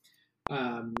commercial.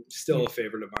 Still a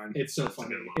favorite of mine. It's so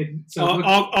funny.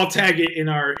 I'll tag it in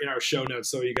our show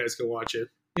notes so you guys can watch it.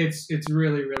 It's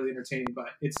really, really entertaining, but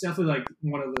it's definitely like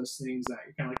one of those things that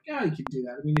you're kind of like, yeah, you can do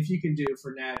that. I mean, if you can do it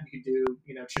for Ned, you can do,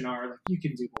 Chinar, like you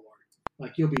can do Malort.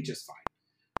 Like you'll be just fine.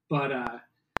 But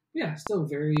yeah, still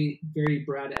very, very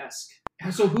Brad-esque.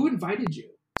 So who invited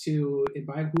you to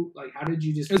invite who? Like, how did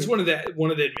you just? It's one of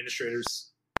the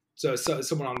administrators. So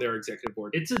someone on their executive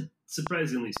board. It's a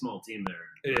surprisingly small team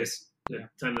there. It is. The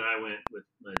time that I went with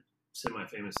my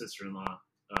semi-famous sister-in-law,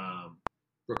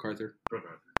 Brooke Arthur.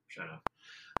 Shout out.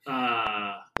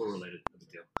 We're related. No big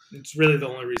deal. It's really the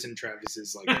only reason Travis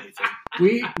is like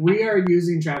anything. we are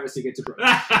using Travis to get to Brooke.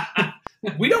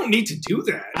 We don't need to do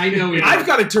that. I know. I've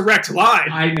got a direct line.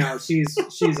 I know. She's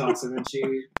awesome, and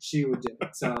she would do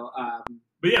it. So,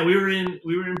 but yeah, we were in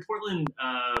Portland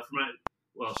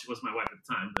she wasn't my wife at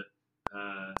the time, but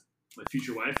my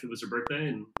future wife. It was her birthday,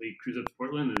 and we cruised up to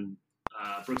Portland, and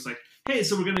Brooke's like, "Hey,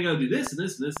 so we're gonna go do this and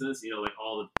this and this and this." Like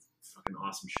all the fucking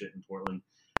awesome shit in Portland.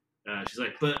 She's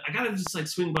like, "But I gotta just like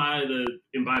swing by the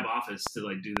Imbibe office to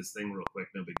like do this thing real quick.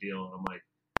 No big deal." And I'm like,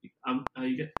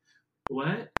 "You get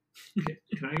what?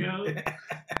 Can I go?"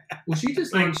 Well, she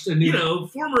just like, launched a new,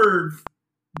 former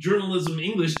journalism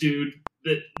English dude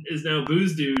that is now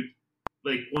booze dude.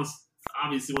 Like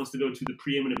obviously wants to go to the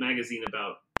preeminent magazine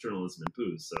about journalism and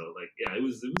booze. So like, yeah, it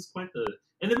was quite the,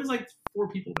 and there was like 4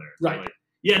 people there. Right. So, like,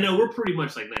 yeah, no, we're pretty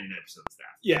much like 99% of the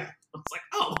staff. Yeah. I was like,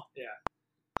 oh. Yeah.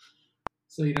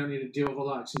 So you don't need to do a whole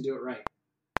lot. You do it right.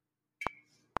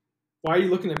 Why are you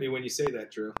looking at me when you say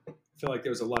that, Drew? I feel like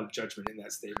there was a lot of judgment in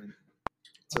that statement.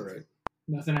 It's all right.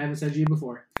 Nothing I haven't said to you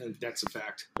before. That's a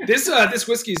fact. This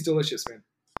whiskey is delicious, man.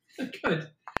 Good.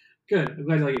 I'm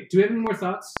glad you like it. Do we have any more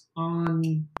thoughts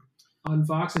on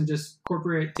Vox and just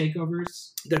corporate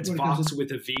takeovers? That's Vox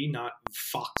with a V, not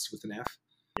Fox with an F.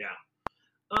 Yeah.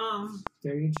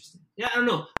 Very interesting. Yeah, I don't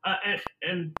know.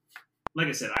 And like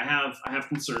I said, I have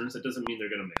concerns. That doesn't mean they're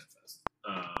going to manifest.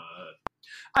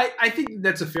 I think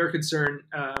that's a fair concern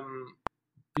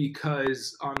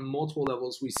because on multiple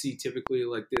levels we see typically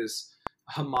like this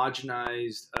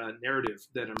homogenized narrative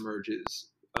that emerges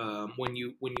when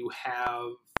you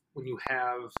have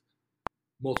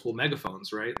multiple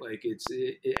megaphones, right? Like it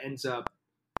ends up,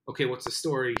 okay, what's the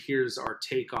story? Here's our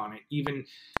take on it. Even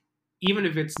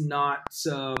if it's not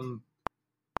some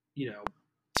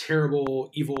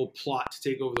terrible evil plot to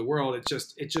take over the world, it's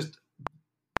just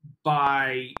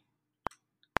by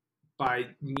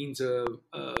means of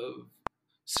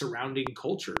surrounding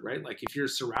culture, right? Like if you're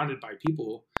surrounded by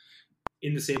people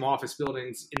in the same office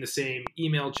buildings, in the same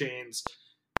email chains,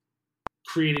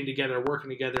 creating together, working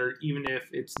together, even if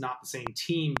it's not the same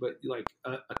team, but like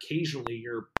occasionally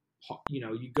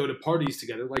you go to parties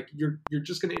together, like you're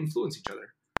just going to influence each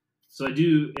other. So I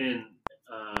do, and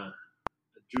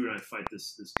Drew and I fight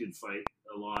this good fight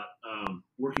a lot.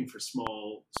 Working for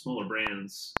smaller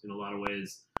brands in a lot of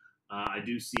ways, I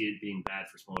do see it being bad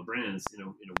for smaller brands in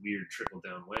a weird trickle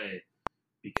down way,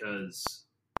 because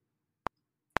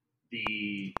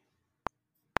the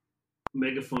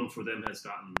megaphone for them has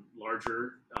gotten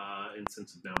larger in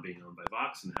sense of now being owned by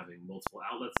Vox and having multiple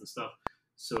outlets and stuff.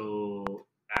 So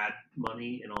ad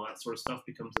money and all that sort of stuff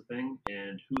becomes a thing.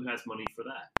 And who has money for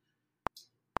that?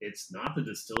 It's not the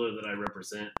distiller that I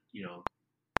represent,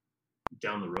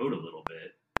 down the road a little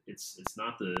bit. It's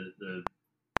not the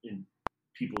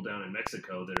people down in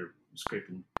Mexico that are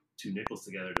scraping 2 nickels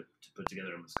together to put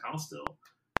together a mezcal still.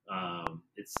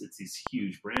 It's these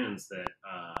huge brands that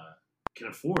can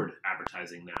afford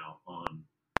advertising now on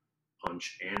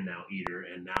Punch and now Eater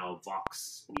and now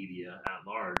Vox Media at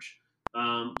large.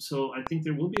 So I think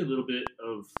there will be a little bit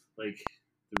of like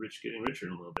the rich getting richer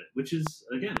in a little bit, which is,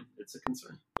 again, it's a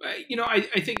concern.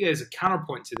 I think as a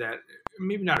counterpoint to that,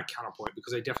 maybe not a counterpoint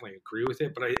because I definitely agree with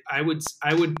it, but I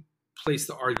would place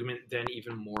the argument then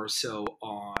even more so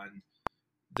on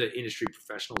the industry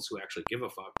professionals who actually give a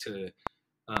fuck to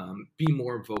be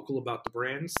more vocal about the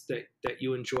brands that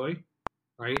you enjoy,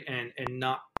 right? And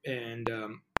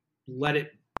let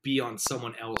it be on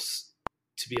someone else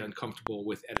to be uncomfortable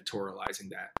with editorializing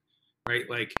that, right?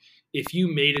 Like if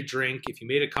you made a drink, if you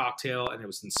made a cocktail and it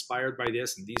was inspired by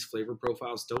this and these flavor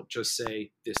profiles, don't just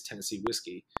say this Tennessee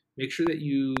whiskey. Make sure that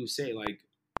you say like,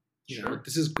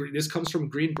 this comes from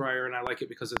Greenbrier and I like it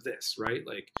because of this, right?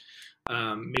 Like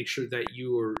make sure that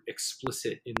you are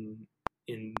explicit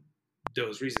in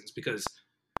those reasons, because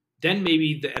then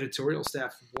maybe the editorial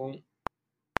staff won't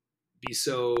be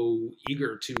so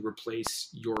eager to replace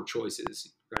your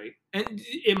choices, right? And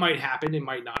it might happen, it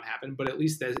might not happen, but at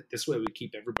least this way we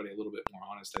keep everybody a little bit more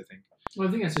honest, I think. Well,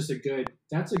 I think that's just a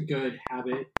good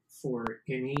habit for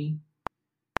any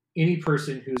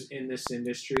person who's in this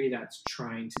industry that's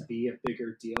trying to be a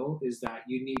bigger deal, is that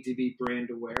you need to be brand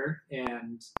aware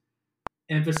and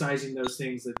emphasizing those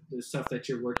things, the stuff that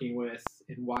you're working with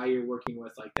and why you're working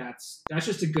with, like that's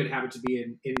just a good habit to be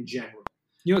in general.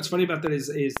 What's funny about that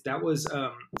is that was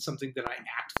something that I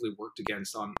actively worked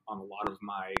against on a lot of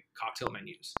my cocktail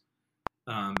menus,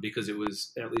 because it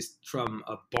was, at least from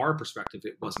a bar perspective,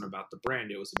 it wasn't about the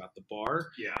brand, it was about the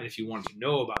bar. Yeah. And if you wanted to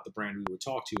know about the brand, we would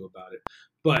talk to you about it.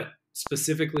 But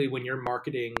specifically when you're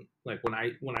marketing, like when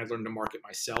I learned to market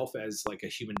myself as like a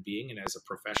human being and as a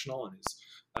professional and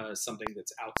as something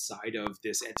that's outside of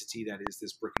this entity that is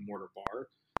this brick and mortar bar,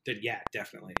 then yeah,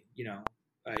 definitely,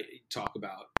 I talk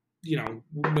about,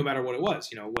 no matter what it was,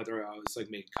 whether I was like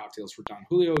making cocktails for Don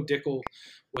Julio Dickel,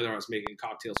 whether I was making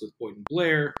cocktails with Boyd and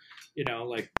Blair,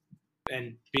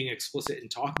 and being explicit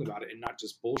and talking about it and not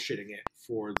just bullshitting it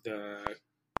for the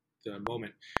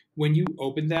moment. When you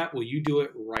open that, will you do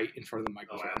it right in front of the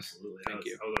microphone? Oh, absolutely. Thank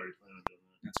you. I was already planning on doing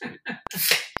that. That's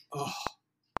great. Oh,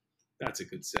 that's a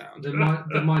good sound. The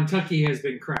Montucky has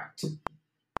been cracked.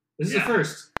 This is the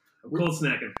first. I'm cold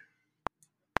snacking.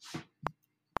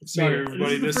 Sorry,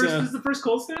 everybody. This is the first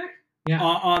cold snack? Yeah.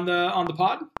 On the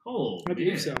pod? Oh, I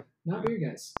believe so. Not beer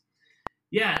guys.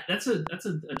 Yeah, that's a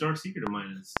dark secret of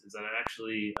mine is that I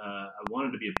actually I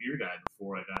wanted to be a beer guy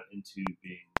before I got into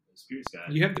being a spirits guy.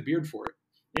 You have the beard for it.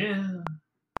 Yeah,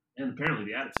 and apparently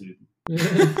the attitude.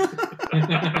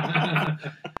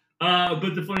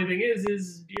 But the funny thing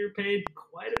is beer paid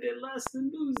quite a bit less than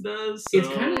booze does. So.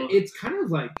 It's kind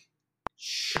of like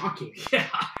shocking. Yeah.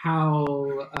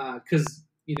 How because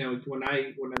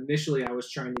when initially I was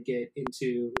trying to get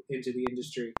into the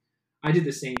industry, I did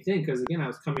the same thing because again I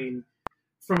was coming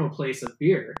from a place of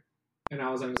beer, and I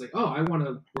was like, oh, I want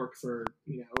to work for a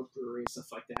brewery and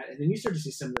stuff like that, and then you start to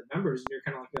see some of the numbers, and you're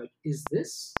kind of like, is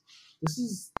this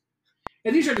is,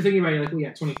 and then you start to think about it, you're like, well,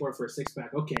 yeah, 24 for a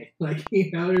 6-pack, okay, like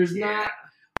there's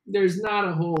not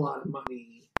a whole lot of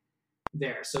money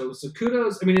there, so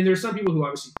kudos. I mean, and there's some people who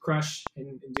obviously crush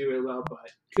and do really well,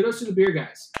 but kudos to the beer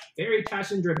guys, very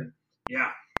passion driven.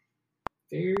 Yeah,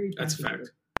 very. That's a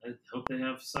fact. I hope they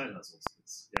have side hustles.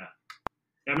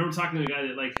 I remember talking to a guy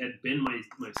that had been my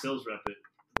sales rep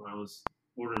when I was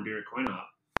ordering beer at Coin Op,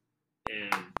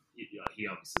 and he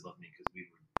obviously loved me because we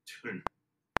were doing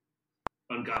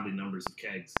ungodly numbers of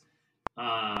kegs,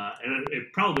 and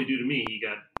it probably due to me he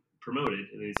got promoted,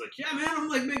 and he's like, yeah man, I'm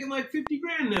like making like 50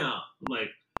 grand now. I'm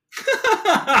like,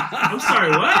 I'm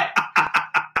sorry, what?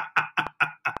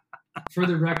 For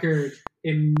the record,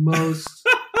 in most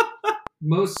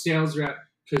sales rep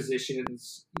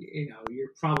positions,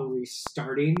 you're probably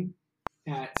starting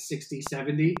at 60,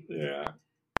 70. Yeah.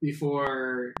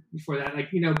 Before that,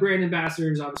 like, brand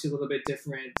ambassadors obviously a little bit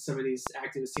different. Some of these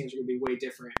activist teams are going to be way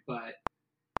different, but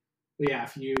yeah,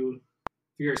 if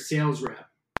you're a sales rep,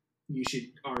 you should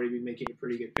already be making a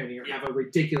pretty good penny or have a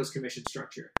ridiculous commission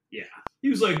structure. Yeah. He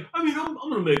was like, I mean, I'm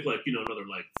going to make like, another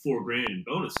like $4,000 in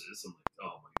bonuses. I'm like,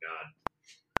 oh my God.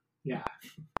 Yeah.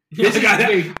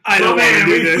 I don't want to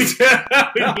do this. We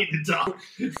need to talk.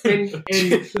 And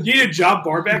you need a job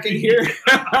bar back in here?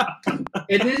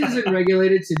 And this isn't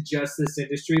regulated to just this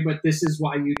industry, but this is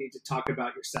why you need to talk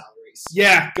about your salaries.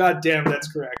 Yeah, goddamn,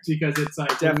 that's correct. Because it's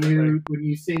like when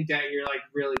you think that you're like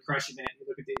really crushing it, and you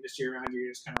look at the industry around you,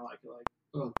 you're just kind of like,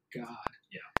 oh God.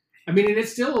 Yeah. I mean, and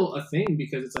it's still a thing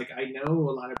because it's like I know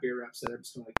a lot of beer reps that are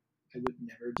just like, I would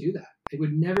never do that. I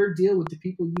would never deal with the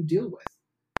people you deal with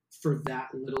for that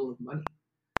little of money.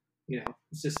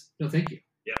 It's just no, thank you.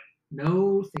 Yeah.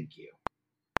 No, thank you.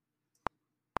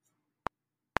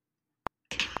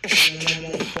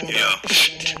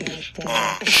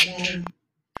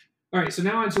 All right, so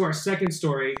now on to our second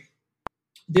story.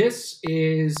 This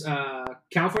is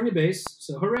California-based,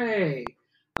 so hooray!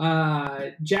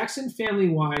 Jackson Family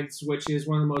Wines, which is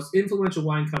one of the most influential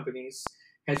wine companies,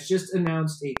 has just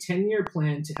announced a 10-year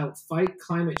plan to help fight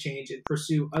climate change and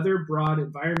pursue other broad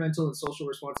environmental and social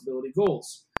responsibility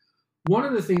goals. One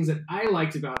of the things that I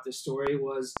liked about this story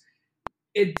was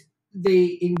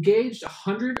they engaged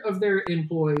 100 of their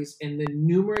employees and the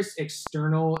numerous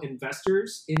external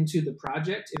investors into the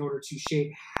project in order to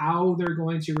shape how they're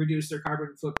going to reduce their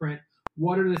carbon footprint.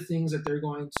 What are the things that they're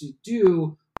going to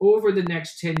do over the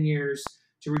next 10 years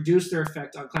to reduce their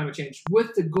effect on climate change,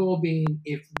 with the goal being,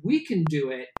 if we can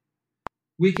do it,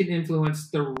 we can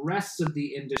influence the rest of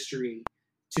the industry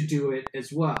to do it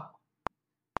as well.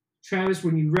 Travis,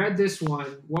 when you read this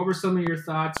one, what were some of your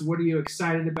thoughts? What are you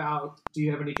excited about? Do you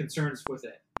have any concerns with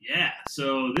it? Yeah,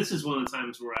 so this is one of the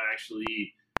times where I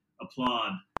actually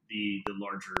applaud the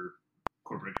larger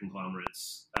corporate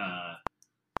conglomerates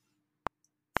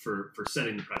for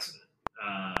setting the precedent.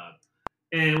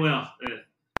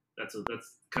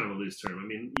 That's kind of a loose term. I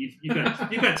mean, you've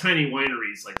got tiny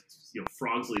wineries like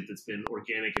Frog's Leap that's been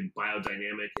organic and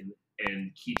biodynamic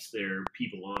and keeps their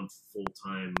people on full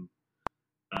time.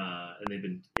 And they've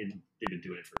been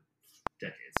doing it for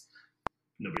decades.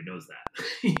 Nobody knows that,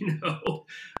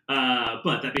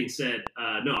 But that being said,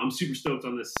 no, I'm super stoked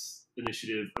on this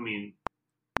initiative. I mean,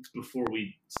 before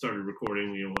we started recording,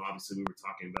 obviously we were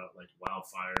talking about like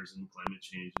wildfires and climate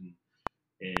change,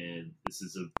 and this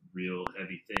is a real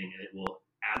heavy thing, and it will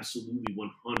absolutely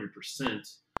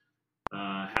 100%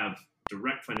 have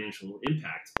direct financial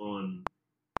impact on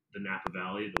the Napa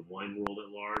Valley, the wine world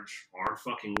at large, our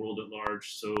fucking world at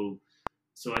large. So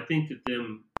I think that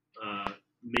them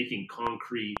making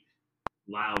concrete,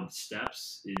 loud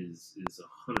steps is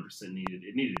 100% needed.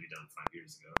 It needed to be done 5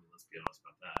 years ago. I mean, let's be honest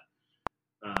about that.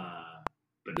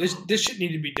 But this should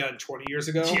need to be done 20 years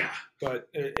ago. Yeah, but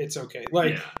it's okay.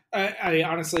 Like, yeah. I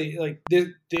honestly like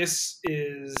this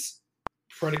is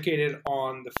predicated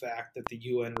on the fact that the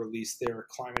UN released their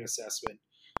climate assessment.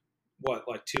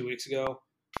 Like 2 weeks ago.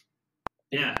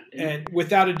 Yeah, and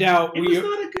without a doubt, it was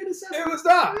not a good assessment. It was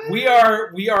not. We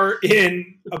are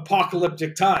in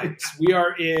apocalyptic times. We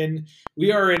are in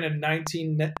a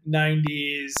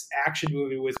 1990s action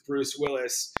movie with Bruce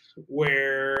Willis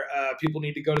where people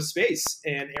need to go to space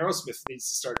and Aerosmith needs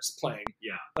to start playing.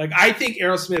 Yeah, like I think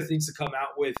Aerosmith needs to come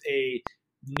out with a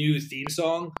new theme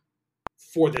song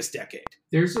for this decade.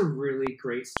 There's a really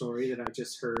great story that I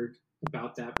just heard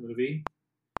about that movie,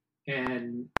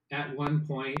 and at one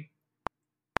point,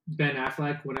 Ben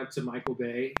Affleck went up to Michael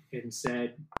Bay and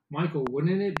said, Michael,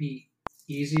 wouldn't it be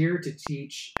easier to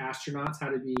teach astronauts how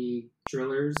to be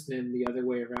drillers than the other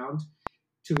way around?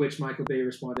 To which Michael Bay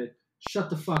responded, shut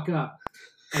the fuck up,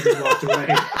 and then walked away.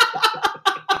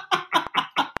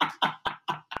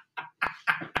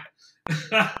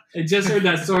 I just heard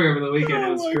that story over the weekend.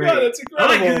 It was great. God, that's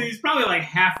incredible. I like, he's probably like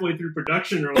halfway through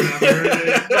production or whatever.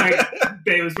 Like,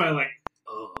 Bay was probably like,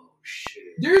 oh, shit.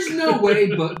 There's no way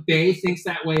but Bay thinks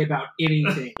that way about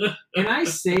anything. And I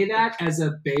say that as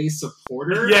a Bay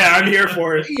supporter. Yeah, I'm here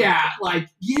for it. Yeah, like,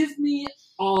 give me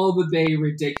all the Bay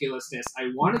ridiculousness. I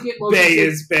want to get motion Bay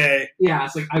sickness. Is Bay. Yeah,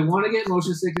 it's like, I want to get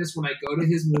motion sickness when I go to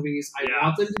his movies. I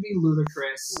want them to be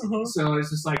ludicrous. Uh-huh. So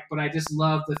it's just like, but I just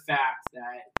love the fact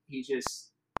that he just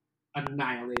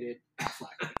annihilated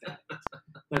Affleck like that.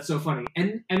 That's so funny.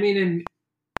 And I mean,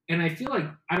 and I feel like,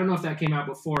 I don't know if that came out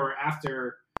before or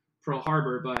after Pearl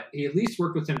Harbor, but he at least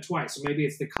worked with him twice. So maybe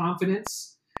it's the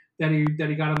confidence that he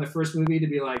got on the first movie to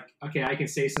be like, okay, I can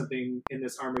say something in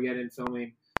this Armageddon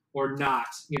filming or not,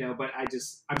 but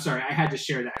I'm sorry, I had to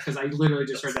share that because I literally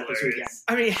just heard that this weekend.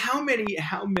 I mean, how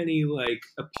many like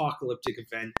apocalyptic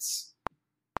events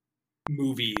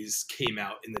movies came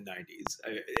out in the 90s.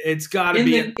 It's got to in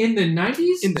be the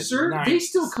 90s, in the sir. 90s. They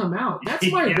still come out. That's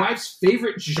my Yeah. wife's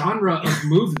favorite genre of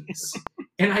movies,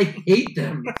 and I hate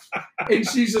them. And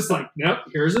she's just like, "Nope,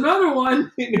 here's another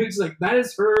one." And it's like that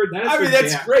is her. That is. I mean, her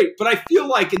that's jam. great, but I feel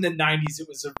like in the 90s it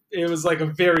was like a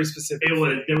very specific.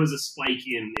 There was a spike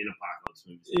in apocalypse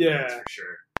movies. Yeah. That's for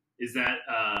sure. Is that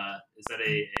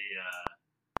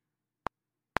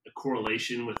a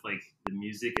correlation with like the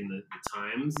music and the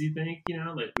times? You think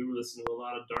like we were listening to a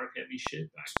lot of dark, heavy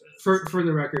shit back then. For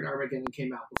the record, Armageddon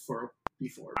came out before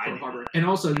I Pearl knew Harbor, that. and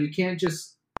also you can't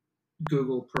just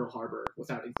Google Pearl Harbor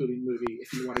without including movie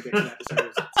if you want to get to that set of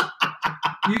results.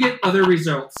 You get other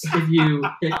results if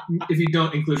you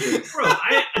don't include movie. Bro,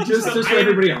 I Just for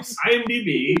everybody else.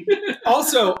 IMDb.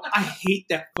 Also, I hate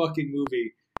that fucking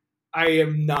movie.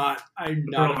 I'm not.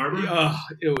 Pearl Harbor?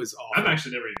 It was awful. I've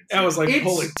actually never even seen That was like It's-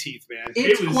 pulling teeth, man.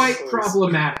 It's It was- quite it was-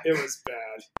 problematic. It was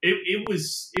bad.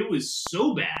 it was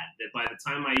so bad that by the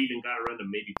time I even got around to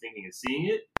maybe thinking of seeing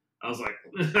it, I was like,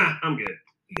 I'm good.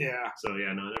 Yeah. So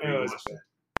yeah, no, I never It even was watched bad.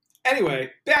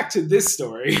 Anyway, back to this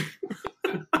story.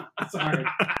 Sorry,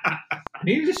 I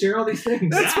needed to share all these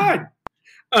things. That's fine.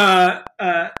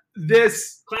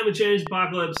 This, Climate change,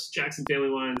 apocalypse, Jackson Family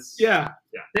Wines. yeah.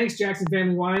 Thanks, Jackson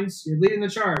Family Wines. You're leading the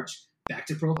charge. Back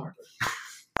to Pearl Harbor.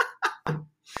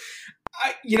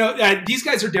 These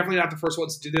guys are definitely not the first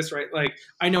ones to do this, right? Like,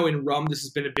 I know in rum, this has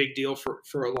been a big deal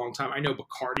for a long time. I know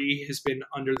Bacardi has been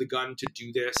under the gun to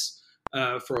do this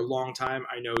for a long time.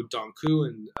 I know Don Ku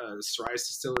and the Syrahs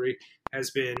Distillery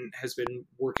has been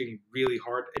working really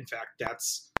hard. In fact,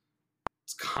 it's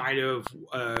kind of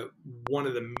one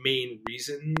of the main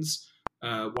reasons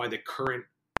why the current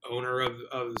owner of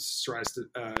Syrahs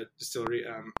Distillery,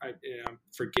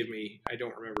 forgive me, I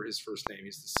don't remember his first name.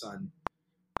 He's the son.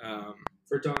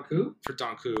 For Don Ku? For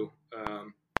Don Ku,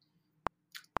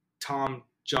 Tom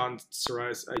John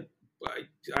Syrahs.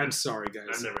 I'm sorry, guys.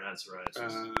 I've never had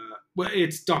psoriasis. Well,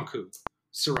 it's Don Ku.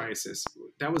 Psoriasis.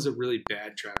 That was a really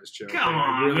bad Travis joke. Come I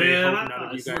on, really man. hope none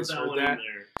of you guys heard that.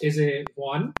 Is it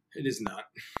Juan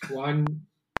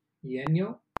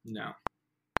Yenyo? No.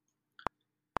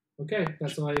 Okay,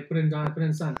 that's why I put in Don. I put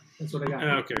in Son. That's what I got.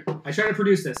 Okay. I try to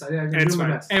produce this. I'm It's doing my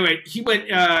fine. best. Anyway, he went.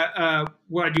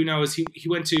 What I do know is he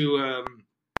went to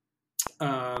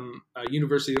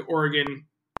University of Oregon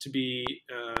to be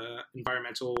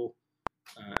environmental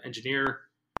engineer,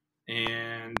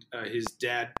 and his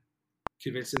dad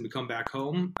convinced him to come back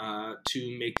home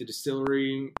to make the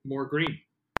distillery more green.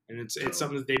 And it's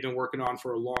something that they've been working on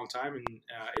for a long time, and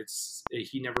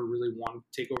he never really wanted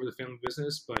to take over the family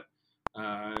business, but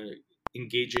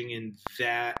engaging in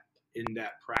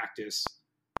that practice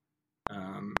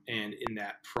and in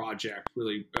that project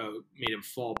really made him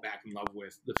fall back in love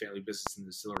with the family business and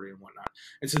the distillery and whatnot.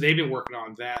 And so they've been working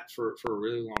on that for a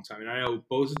really long time. And I know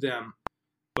both of them,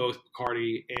 both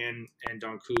Bacardi and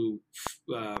Don Ku,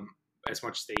 as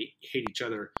much as they hate each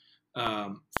other,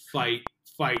 fight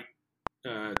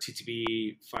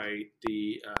TTB, fight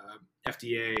the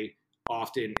FDA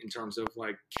often in terms of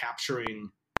like capturing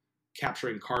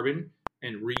carbon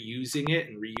and reusing it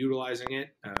and reutilizing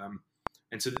it.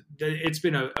 And so it's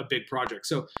been a big project.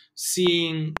 So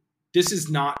seeing this is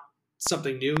not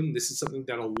something new. And this is something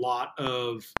that a lot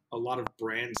of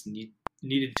brands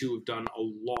needed to have done a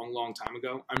long, long time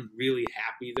ago. I'm really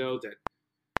happy though that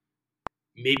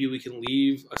maybe we can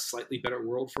leave a slightly better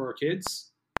world for our kids.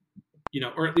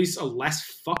 Or at least a less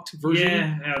fucked version.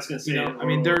 Yeah, I was gonna say. I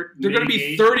mean, they're going to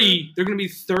be 30. They're going to be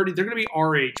 30. They're going to be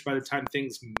our age by the time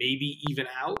things maybe even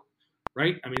out,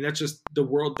 right? I mean, that's just the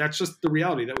world. That's just the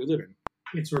reality that we live in.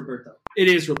 It's Roberto. It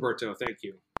is Roberto. Thank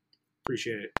you.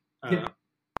 Appreciate it. Yeah.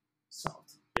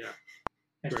 Salt. Yeah.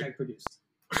 Hashtag Great. produced.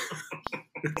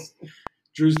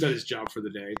 Drew's done his job for the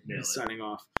day. Nailed He's it. signing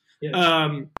off.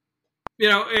 Yeah.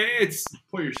 It's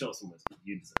Pour yourself some whiskey.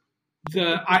 You deserve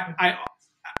the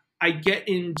I get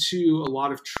into a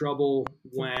lot of trouble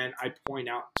when I point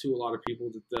out to a lot of people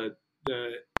that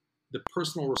the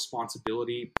personal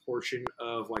responsibility portion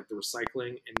of like the recycling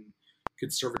and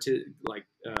conservative, like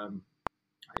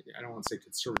I don't want to say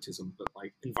conservatism, but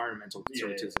like environmental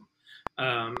conservatism,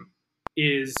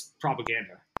 is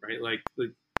propaganda, right? Like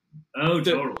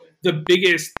totally. the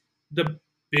biggest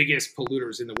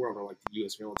polluters in the world are like the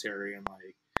U.S. military and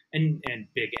like and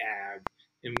big ag.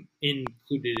 And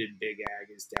included in big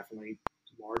ag is definitely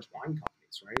large wine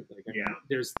companies, right? Like, I mean,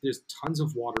 there's tons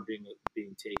of water being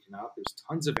taken up. There's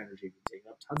tons of energy being taken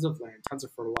up. Tons of land, tons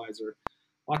of fertilizer,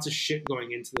 lots of shit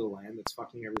going into the land that's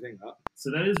fucking everything up.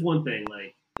 So that is one thing.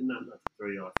 Like, not to throw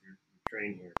you off your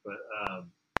train here, but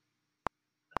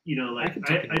like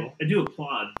I do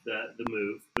applaud the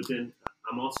move, but then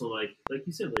I'm also like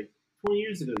you said, like 20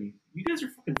 years ago, you guys are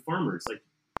fucking farmers. Like,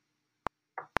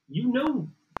 you know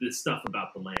this stuff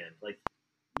about the land. Like,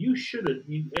 you should have.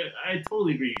 I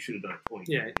totally agree. You should have done it 20.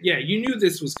 Yeah. You knew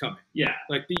this was coming. Yeah.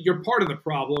 Like you're part of the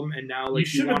problem, and now like You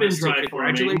should have want been us to dry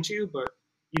congratulate farming. you, but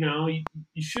You know, you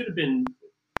should have been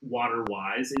water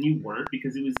wise, and you weren't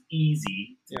because it was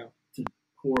easy to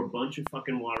pour a bunch of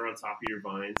fucking water on top of your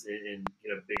vines and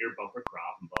get a bigger bumper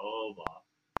crop and blah blah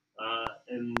blah.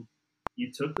 And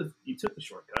you took the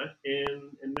shortcut,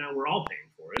 and now we're all paying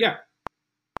for it. Yeah.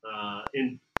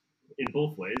 In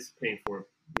both ways, paying for it,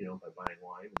 by buying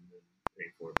wine, and then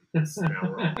paying for it because now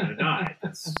we're all going to die.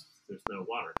 There's no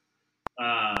water.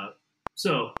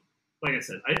 So, like I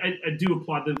said, I do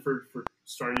applaud them for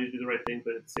starting to do the right thing,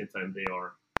 but at the same time, they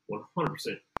are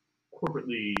 100%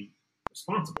 corporately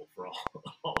responsible for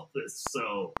all of this.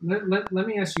 So let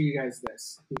me ask you guys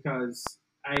this, because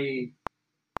I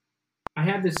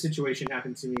had this situation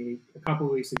happen to me a couple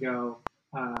of weeks ago,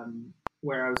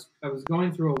 where I was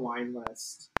going through a wine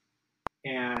list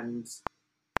and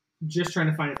just trying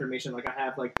to find information. Like I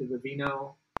have like the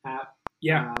Vivino app,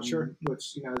 sure,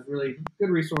 which is really good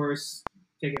resource.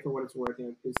 Take it for what it's worth.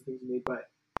 There's things you need, but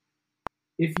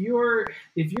if you're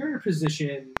in a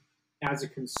position as a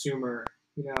consumer,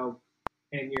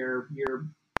 and you're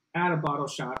at a bottle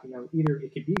shop, either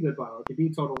it could be Good Bottle, it could be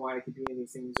Total Wine, it could be any of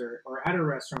these things, or at a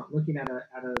restaurant looking at a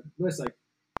list, like,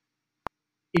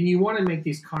 and you want to make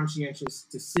these conscientious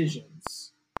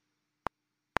decisions.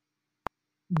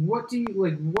 What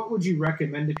would you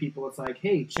recommend to people? It's like,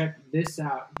 hey, check this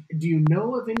out. Do you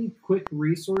know of any quick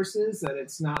resources that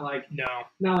it's not like, no,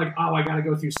 not like, oh, I got to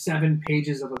go through 7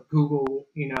 pages of a Google,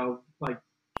 like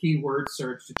keyword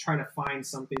search to try to find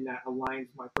something that aligns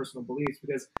with my personal beliefs?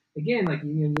 Because again, like,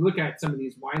 you look at some of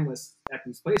these wine lists at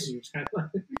these places, you're just kind of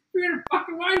like, 300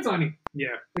 fucking wines on you.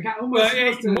 Yeah. Like, how am I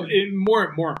supposed to... More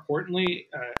importantly,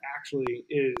 actually,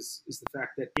 is the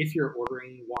fact that if you're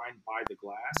ordering wine by the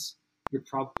glass, you're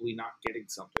probably not getting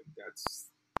something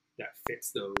that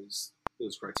fits those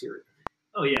criteria.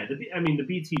 Oh yeah, the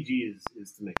BTG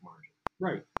is to make margin.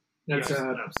 Right. That's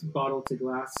absolutely. Bottle to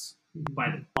glass.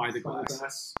 By the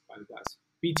glass.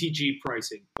 BTG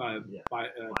pricing. By the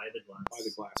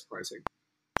glass pricing.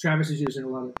 Travis is using a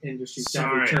lot of industry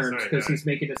savvy terms because he's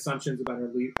making assumptions about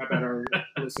our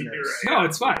listeners. Right. No,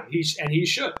 it's fine. He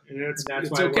should. And that's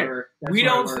why okay.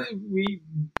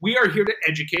 We are here to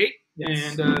educate,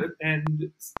 yes.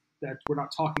 and that we're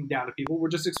not talking down to people. We're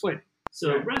just explaining.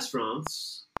 So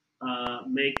restaurants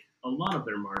make a lot of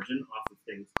their margin off of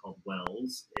things called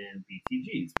wells and BTGs,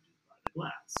 which is by the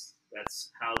glass.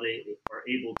 That's how they are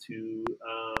able to,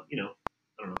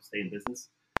 stay in business.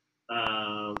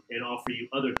 And offer you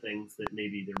other things that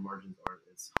maybe their margins aren't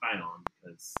as high on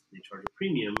because they charge a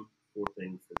premium for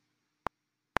things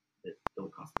that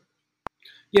don't cost much.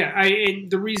 Yeah,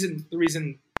 and the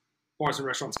reason bars and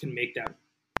restaurants can make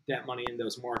that money in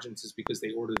those margins is because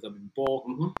they order them in bulk,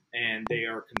 mm-hmm. and they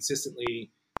are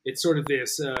consistently. It's sort of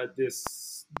this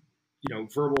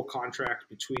verbal contract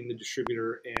between the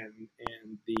distributor and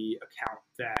the account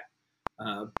that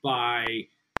by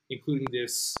including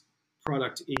this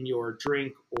product in your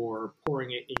drink or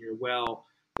pouring it in your well,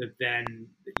 that then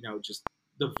just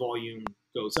the volume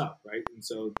goes up, right? And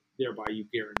so thereby you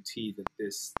guarantee that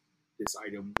this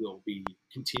item will be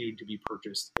continued to be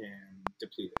purchased and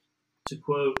depleted. To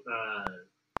quote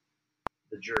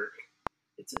The Jerk,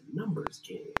 it's a numbers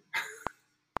game.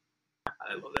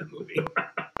 I love that movie.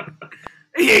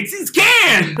 He eats his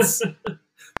cans!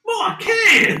 More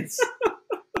cans!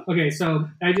 Okay, so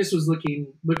I just was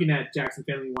looking at Jackson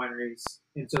Family Wineries,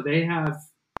 and so they have,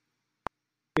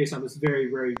 based on this very,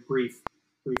 very brief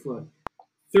look,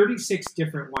 36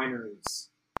 different wineries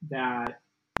that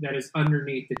is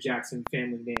underneath the Jackson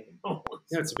family name. Oh,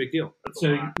 that's a big deal.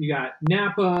 So you got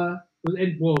Napa,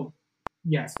 well,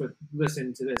 yes, but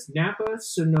listen to this: Napa,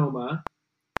 Sonoma,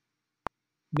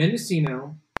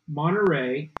 Mendocino,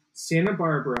 Monterey, Santa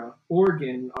Barbara,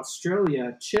 Oregon,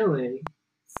 Australia, Chile,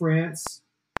 France,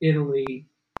 Italy,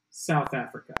 South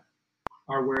Africa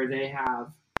are where they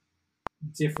have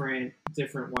different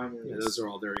wineries. Yeah, those are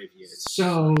all their aviators.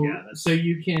 So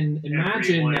you can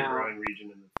imagine now. Growing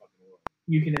region in the fucking world.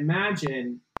 You can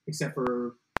imagine, except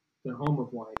for the home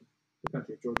of wine, the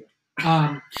country of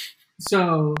Georgia.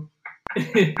 So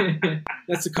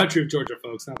that's the country of Georgia,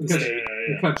 folks, not the state.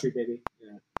 The country, baby.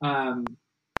 Yeah.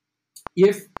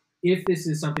 If this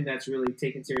is something that's really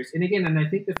taken serious, and again, and I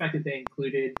think the fact that they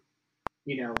included,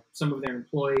 some of their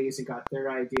employees and got their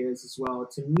ideas as well,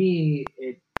 to me,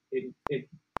 it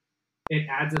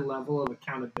adds a level of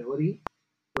accountability,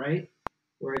 right?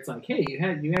 Where it's like, hey,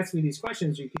 you asked me these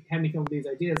questions, you had me come up with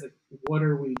these ideas. Like, what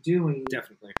are we doing?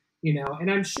 Definitely. And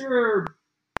I'm sure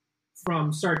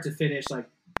from start to finish, like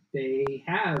they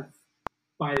have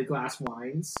by the glass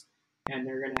wines, and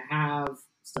they're going to have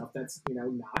stuff that's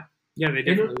not. Yeah, they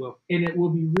definitely will. And it will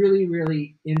be really,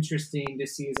 really interesting to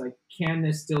see is like, can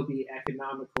this still be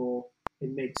economical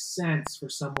and make sense for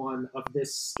someone of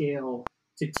this scale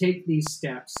to take these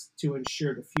steps to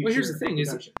ensure the future? Well, here's the thing: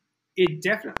 production? it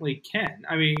definitely can.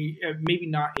 I mean, maybe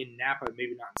not in Napa,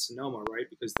 maybe not in Sonoma, right?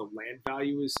 Because the land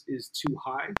value is too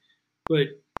high. But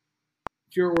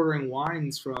if you're ordering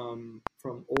wines from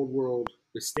old world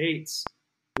estates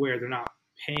where they're not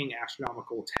paying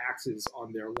astronomical taxes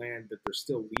on their land that they're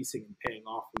still leasing and paying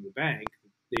off from the bank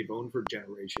they've owned for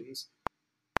generations,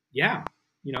 yeah,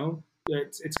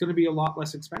 it's going to be a lot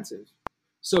less expensive.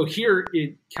 So here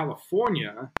in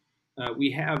California,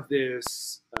 we have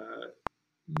this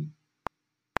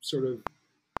sort of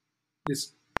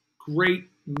this great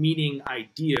meeting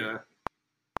idea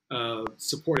of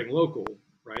supporting local,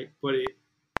 right? But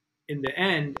in the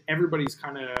end, everybody's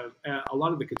kind of, a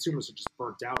lot of the consumers are just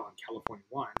burnt out on California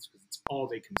wines because it's all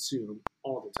they consume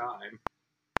all the time.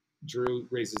 Drew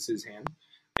raises his hand.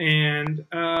 And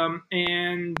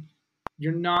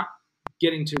you're not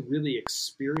getting to really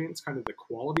experience kind of the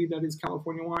quality that is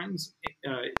California wines,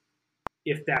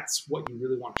 if that's what you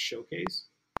really want to showcase,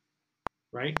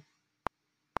 right?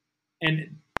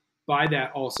 And by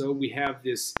that also, we have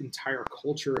this entire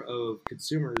culture of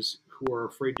consumers who are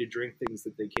afraid to drink things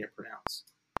that they can't pronounce.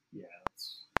 Yeah,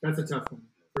 that's a tough one,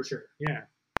 for sure. Yeah,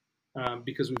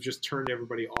 because we've just turned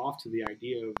everybody off to the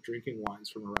idea of drinking wines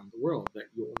from around the world, that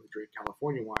you only drink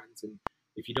California wines. And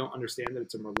if you don't understand that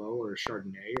it's a Merlot or a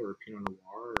Chardonnay or a Pinot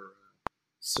Noir or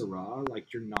a Syrah,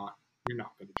 like you're not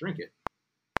going to drink it.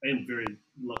 I am very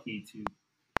lucky to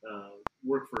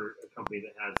work for a company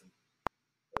that has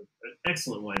an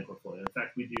excellent wine portfolio. In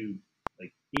fact, we do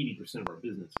like 80% of our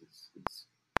business is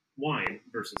wine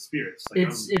versus spirits. Like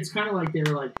it's kind of like they're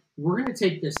like, we're going to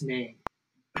take this name,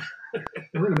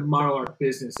 we're going to model our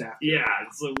business after. Yeah,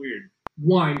 it's so weird.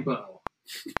 Wine Bow.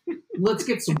 Let's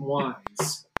get some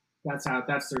wines. That's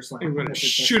their slang. We're going to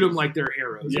shoot them like they're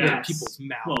arrows in people's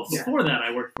mouths. Well, before that,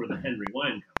 I worked for the Henry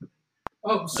Wine Company.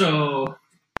 Oh, so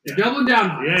you're doubling down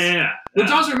on this. Yeah.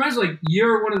 Which also reminds me, like,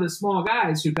 you're one of the small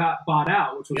guys who got bought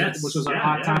out, which was our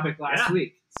hot topic last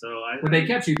week. So but they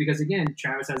kept you because, again,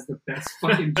 Travis has the best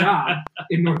fucking job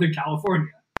in Northern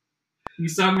California. You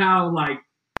somehow, like,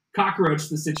 cockroached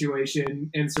the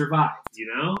situation and survived.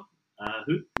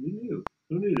 Who knew?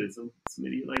 Who knew that some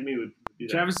idiot like me would do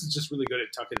that? Travis is just really good at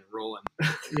tucking and rolling.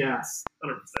 Yes.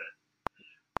 100%.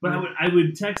 But I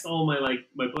would text all my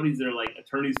buddies that are like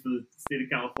attorneys for the state of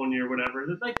California or whatever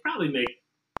that like probably make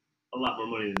a lot more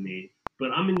money than me.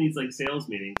 But I'm in these like sales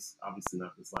meetings, obviously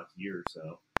not this last year or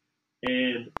so,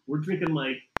 and we're drinking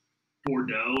like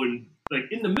Bordeaux and like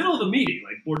in the middle of the meeting,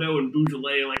 like Bordeaux and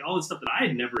Beaujolais and like all this stuff that I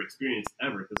had never experienced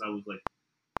ever because I was like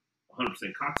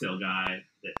 100% cocktail guy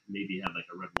that maybe had like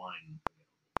a red wine,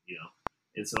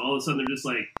 And so all of a sudden they're just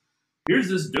like, here's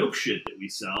this dope shit that we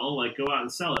sell, like go out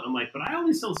and sell it. I'm like, but I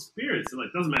only sell spirits. They're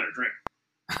like, doesn't matter, drink.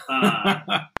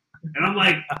 And I'm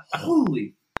like,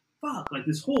 holy fuck, like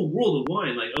this whole world of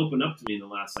wine like opened up to me in the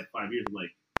last like 5 years. I'm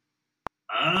like,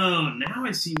 oh, now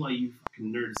I see why you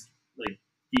fucking nerds like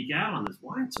geek out on this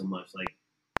wine so much. Like,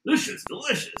 this shit's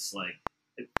delicious. Like,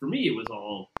 for me, it was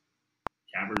all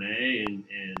Cabernet and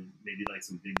maybe like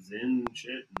some Big Zin and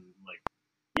shit. And like,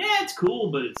 yeah, it's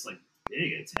cool, but it's like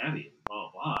big, it's heavy, and blah,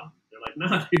 blah, blah. They're like,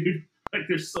 nah, dude, like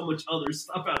there's so much other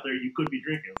stuff out there you could be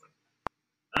drinking. I was like,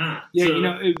 Yeah,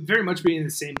 So, very much being in the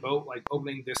same boat, like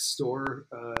opening this store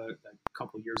a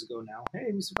couple years ago now.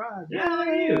 Hey, we survived. Yeah, look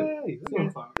at you. Hey, So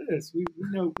look far. at this. We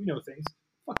know things.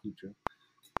 Fuck you, Drew.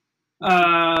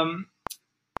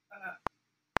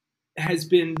 Has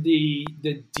been the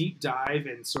deep dive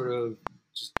and sort of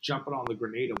just jumping on the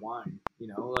grenade of wine.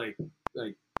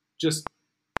 Like just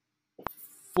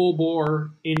full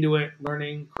bore into it,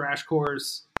 learning, crash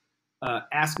course,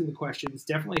 asking the questions.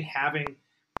 Definitely having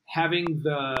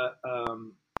the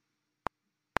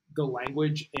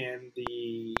language and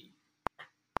the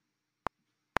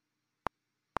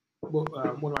what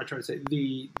am I trying to say?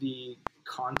 The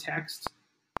context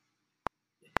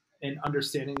and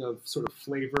understanding of sort of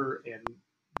flavor and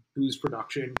booze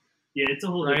production, yeah, it's a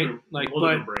whole right? different, Like, whole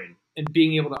but different brain. and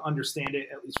being able to understand it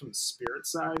at least from the spirit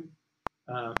side,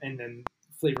 and then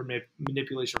flavor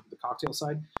manipulation from the cocktail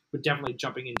side, but definitely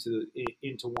jumping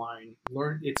into wine.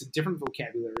 It's a different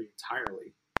vocabulary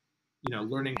entirely.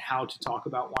 Learning how to talk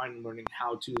about wine and learning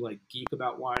how to like geek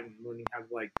about wine and learning how to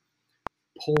like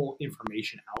pull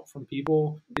information out from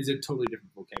people is a totally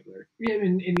different vocabulary. Yeah,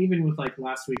 and even with like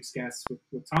last week's guest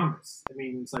with Thomas, I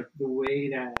mean, it's like the way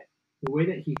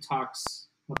that he talks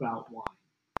about wine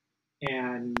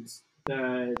and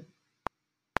the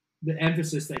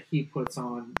emphasis that he puts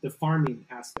on the farming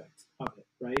aspect of it,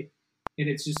 right? And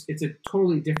it's a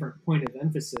totally different point of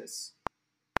emphasis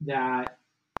that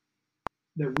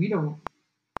we don't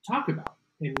talk about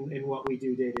in what we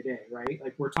do day to day, right?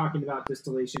 Like we're talking about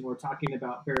distillation, we're talking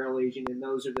about barrel aging, and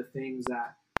those are the things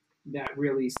that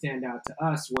really stand out to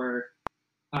us. Where,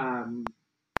 kind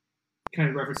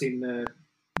of referencing the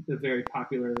very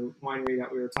popular winery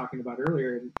that we were talking about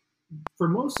earlier, and for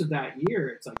most of that year,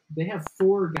 it's like they have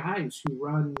 4 guys who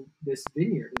run this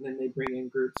vineyard, and then they bring in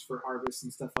groups for harvest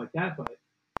and stuff like that.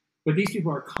 But these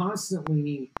people are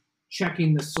constantly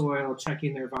checking the soil,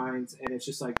 checking their vines, and it's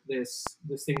just like this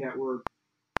thing that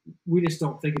we just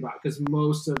don't think about, because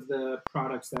most of the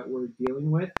products that we're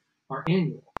dealing with are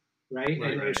annual, right?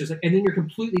 And it's just like, and then you're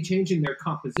completely changing their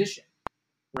composition,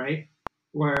 right?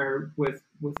 Where with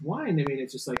wine, I mean,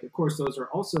 it's just like, of course, those are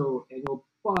also annual,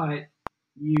 but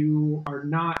you are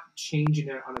not changing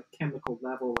it on a chemical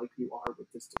level like you are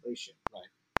with distillation, right?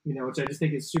 You know, which I just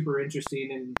think is super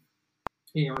interesting. And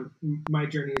you know, my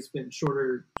journey has been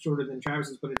shorter than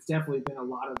Travis's, but it's definitely been a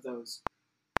lot of those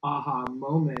aha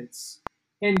moments.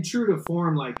 And true to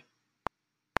form, like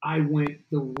I went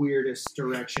the weirdest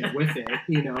direction with it,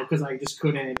 you know, because I just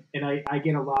couldn't. And I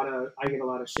get a lot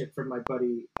of shit from my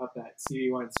buddy up at CV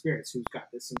Wine Spirits, who's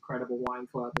got this incredible wine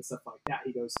club and stuff like that.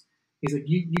 He's like,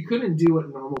 you couldn't do what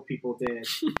normal people did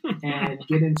and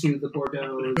get into the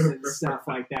Bordeaux's and stuff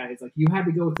like that. It's like you had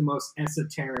to go with the most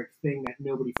esoteric thing that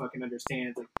nobody fucking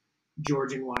understands, like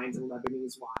Georgian wines and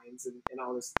Lebanese wines and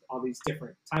all these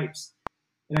different types.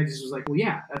 And I just was like, well,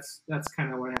 yeah, that's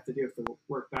kind of what I have to do to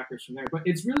work backwards from there. But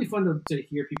it's really fun to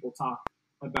hear people talk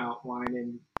about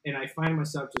wine, and I find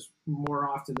myself just more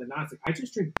often than not, it's like I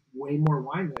just drink way more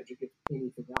wine than I drink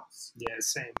anything else. Yeah,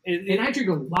 same. And I drink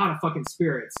a lot of fucking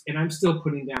spirits, and I'm still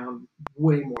putting down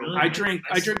way more. Really? I drink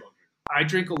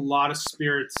a lot of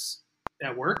spirits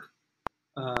at work,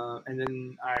 and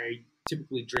then I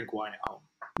typically drink wine at home.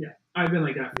 Yeah, I've been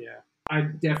like that. Yeah,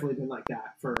 I've definitely been like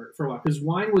that for a while, because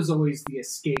wine was always the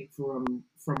escape from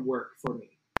work for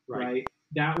me. Right?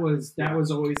 That was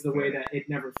always the way that it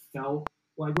never felt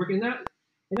like work. And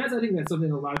that's, I think that's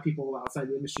something a lot of people outside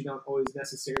the industry don't always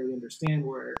necessarily understand,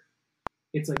 where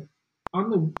it's like on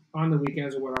the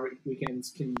weekends, or what our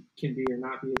weekends can be or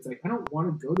not be, it's like I don't want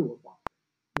to go to a bar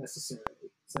necessarily.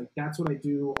 It's like that's what I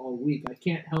do all week. I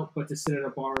can't help but to sit at a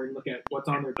bar and look at what's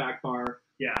on their back bar.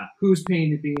 Yeah. Who's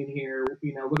paying to be in here?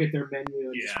 You know, look at their menu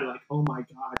and just be like, oh my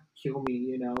God, kill me,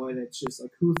 you know? And it's just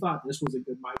like, who thought this was a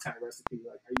good Mai Tai recipe?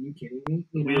 Like, are you kidding me?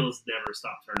 The wheels never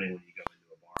stop turning when you go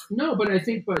into a bar. No, but I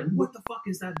think, what the fuck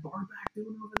is that bar back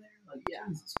doing over there? Like,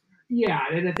 Jesus Christ. Yeah,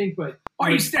 and I think, but why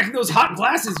are you stacking those hot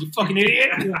glasses, you fucking idiot?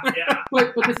 Yeah.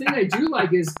 But the thing I do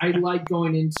like is I like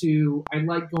going into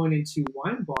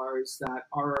wine bars that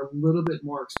are a little bit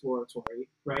more exploratory,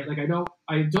 right? Like I don't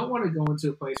want to go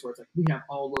into a place where it's like we have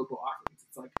all local offerings.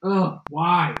 It's like, oh,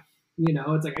 why? You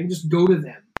know, it's like I can just go to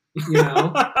them. You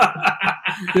know,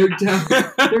 they're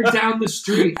down the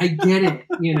street. I get it.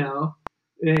 You know,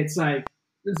 and it's like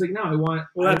no, I want.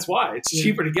 Well, that's why it's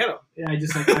cheaper to get them. Yeah, I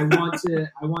just like I want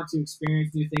to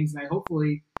experience new things, and I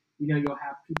hopefully, you know, you'll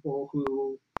have people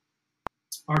who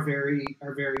are very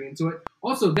into it.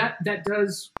 Also, that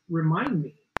does remind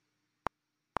me,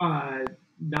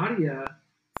 Nadia,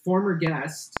 former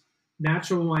guest,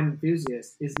 natural wine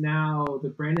enthusiast, is now the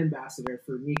brand ambassador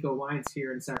for Nico Wines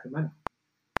here in Sacramento.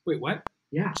 Wait, what?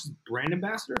 Yeah, she's brand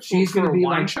ambassador. She's going to be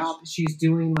wine like shop. She's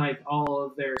doing like all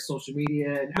of their social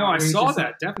media. And no, I saw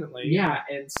that definitely. Yeah,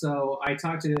 and so I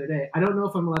talked to her the other day. I don't know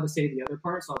if I'm allowed to say the other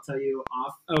part, so I'll tell you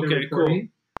off. Okay, the recording,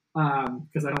 cool.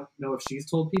 Because I don't know if she's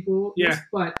told people. Yeah, this,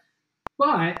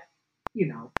 but you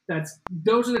know,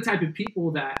 those are the type of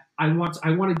people that I want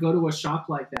to go to a shop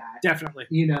like that. Definitely.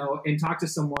 You know, and talk to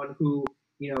someone who,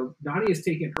 you know, Nadia has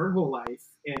taken her whole life,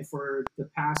 and for the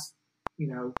past, you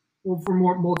know. Well, for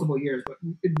multiple years, but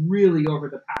really over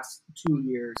the past 2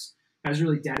 years, has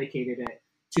really dedicated it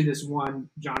to this one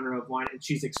genre of wine, and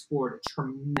she's explored a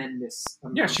tremendous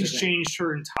amount. Yeah, she's changed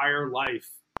her entire life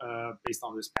based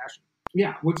on this passion.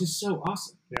 Yeah, which is so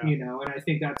awesome. Yeah. You know, and I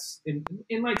think that's in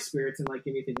like spirits and like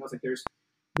anything else. Like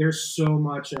there's so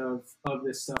much of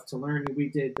this stuff to learn. We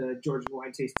did the Georgian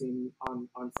wine tasting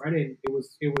on Friday, and it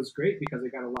was great because I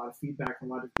got a lot of feedback from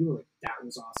a lot of people. Like, that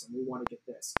was awesome. We want to get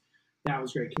this. That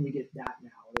was great. Can we get that now?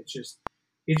 And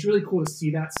it's really cool to see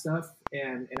that stuff.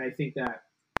 And I think that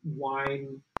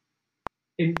wine,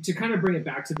 and to kind of bring it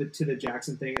back to the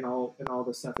Jackson thing and all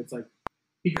this stuff, it's like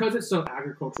because it's so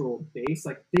agricultural based,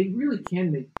 like they really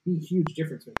can be huge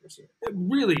difference makers here. They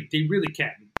really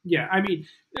can. Yeah, I mean,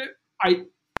 I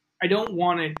don't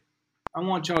want it. I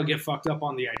want y'all to get fucked up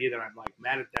on the idea that I'm like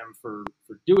mad at them for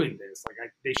doing this. Like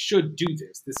they should do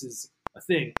this. This is a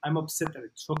thing. I'm upset that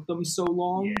it took them so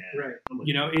long. Yeah, Right.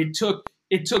 You know, it took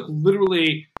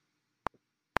literally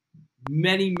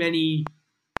many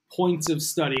points of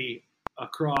study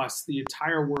across the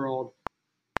entire world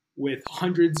with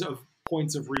hundreds of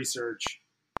points of research,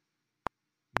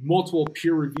 multiple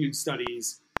peer-reviewed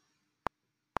studies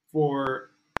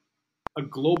for a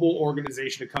global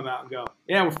organization to come out and go,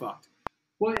 yeah, we're fucked.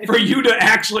 Well, For you to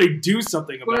actually do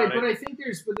something about but it. I think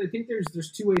there's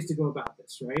two ways to go about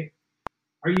this, right?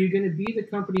 Are you going to be the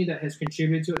company that has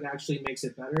contributed to it and actually makes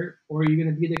it better, or are you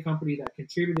going to be the company that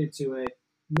contributed to it,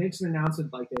 makes an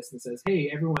announcement like this, and says,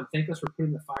 "Hey, everyone, thank us for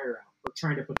putting the fire out. We're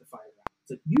trying to put the fire out." It's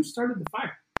like you started the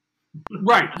fire,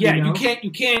 Right? Yeah, You know? you can't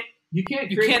create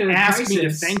ask me to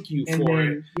crisis thank you and for then,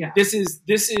 it. Yeah, This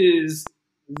is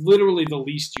literally the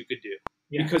least you could do.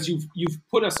 Yeah. Because you've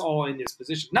put us all in this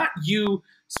position. Not you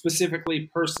specifically,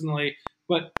 personally,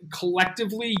 but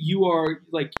collectively, you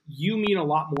mean a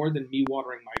lot more than me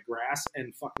watering my grass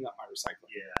and fucking up my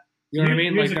recycling. Yeah. You know what I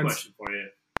mean? Here's Like a question for you.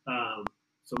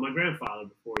 So my grandfather,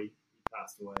 before he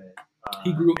passed away,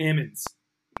 he grew almonds.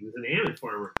 He was an almond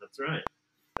farmer. That's right.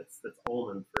 That's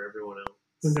almond for everyone else.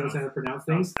 who knows how to pronounce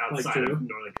things? Outside Drew. of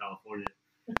Northern California.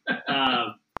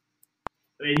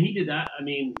 And he did that. I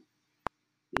mean,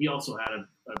 he also had a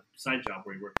side job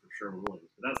where he worked for Sherwin-Williams,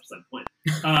 but that's beside the point.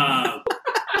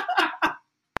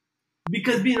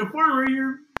 Because being a farmer,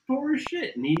 you're poor as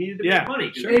shit, and he needed to make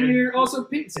money. Sure. And you're also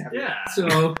paint savvy. Yeah.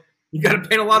 So You got to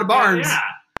paint a lot of barns. Yeah.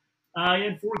 He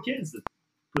had 4 kids to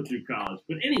put through college.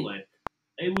 But anyway,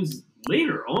 it was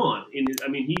later on he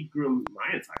grew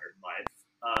my entire life.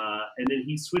 And then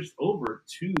he switched over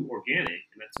to organic,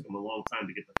 and that took him a long time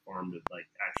to get the farm to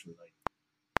actually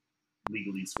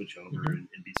legally switch over and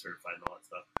be certified and all that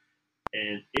stuff.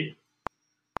 And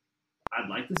I'd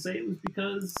like to say it was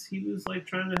because he was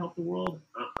trying to help the world.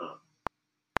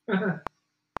 The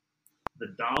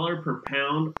dollar per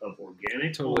pound of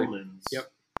organic almonds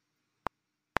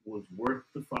was worth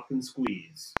the fucking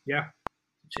squeeze. Yeah. To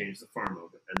change the farm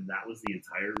over. And that was the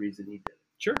entire reason he did it.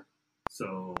 Sure.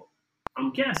 So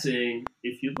I'm guessing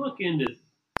if you look into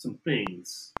some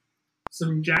things,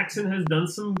 Jackson has done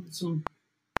some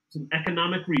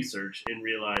economic research and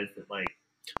realized that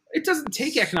It doesn't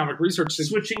take economic research to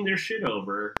switching their shit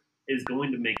over is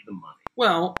going to make them money.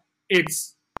 Well,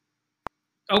 it's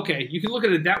okay. You can look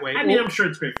at it that way. I mean, I'm sure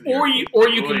it's great for the or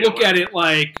you can look at it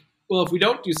like, well, if we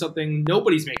don't do something,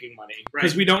 nobody's making money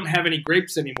because we don't have any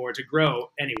grapes anymore to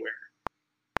grow anywhere.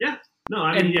 Yeah. No,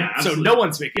 I mean, yeah. So Absolutely. no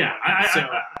one's making Yeah, money.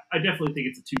 I definitely think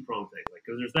it's a two-pronged thing.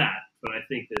 Because there's that, but I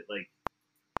think that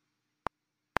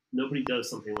nobody does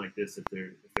something like this if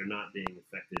they're not being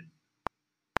affected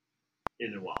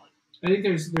in their wallet. I think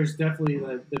there's definitely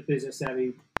the business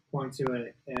savvy point to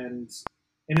it, and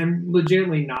I'm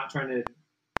legitimately not trying to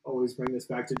always bring this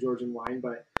back to Georgian wine,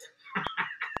 but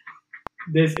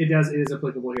it is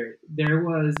applicable here. There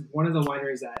was one of the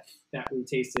wineries that we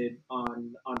tasted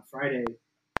on Friday.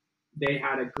 They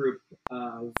had a group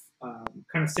of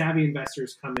kind of savvy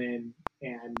investors come in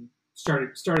and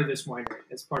started this winery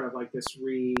as part of this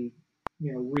reignited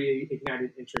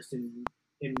interest in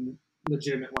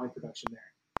legitimate wine production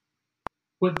there.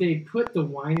 But they put the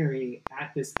winery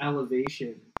at this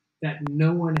elevation that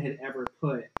no one had ever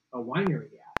put a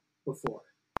winery at before.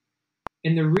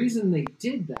 And the reason they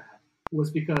did that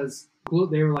was because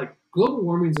they were like, global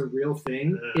warming's a real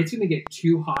thing. It's going to get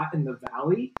too hot in the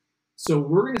valley. So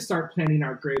we're going to start planting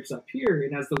our grapes up here.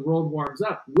 And as the world warms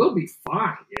up, we'll be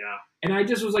fine. Yeah. And I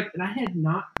just was like, and I had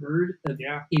not heard of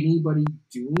anybody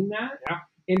doing that. Yeah.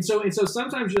 And so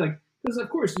sometimes you're like, because of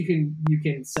course you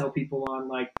can sell people on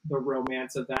the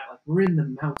romance of that. We're in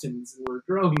the mountains and we're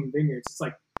growing vineyards. It's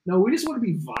like, no, we just want to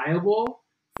be viable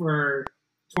for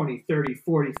 20, 30,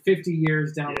 40, 50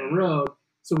 years down the road.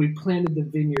 So we planted the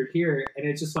vineyard here. And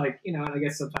it's just and I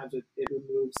guess sometimes it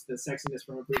removes the sexiness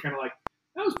from it. But you're kind of like,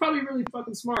 that was probably really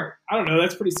fucking smart. I don't know.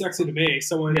 That's pretty sexy to me.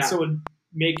 Someone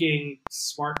making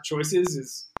smart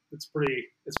choices it's pretty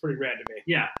rad to me.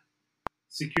 Yeah.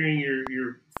 Securing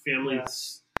your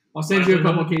family's. I'll send you a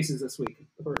couple cases this week.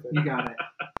 Perfect. You got it.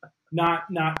 Not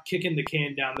kicking the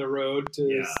can down the road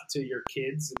to your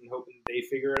kids and hoping they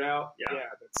figure it out. Yeah.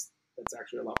 That's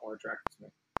actually a lot more attractive to me.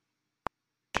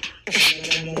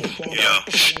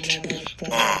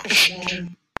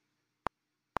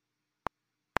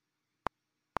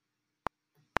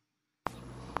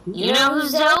 You know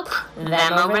who's dope?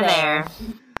 Them over there.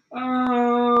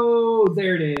 Oh,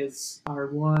 there it is. Our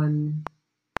one.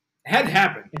 It had to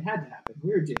happen. It had to happen.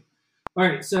 We were due. All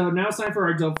right, so now it's time for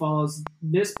our dope follows.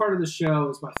 This part of the show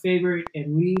is my favorite,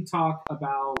 and we talk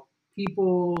about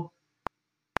people,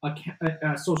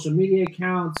 social media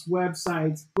accounts,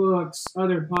 websites, books,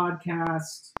 other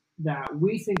podcasts that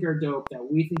we think are dope, that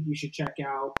we think you should check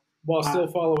out. While still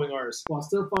following ours. While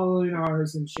still following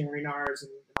ours and sharing ours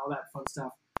and all that fun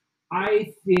stuff.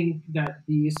 I think that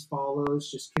these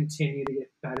follows just continue to get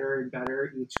better and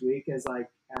better each week as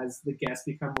the guests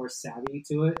become more savvy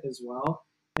to it as well.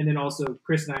 And then also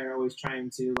Chris and I are always trying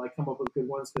to come up with good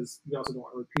ones because we also don't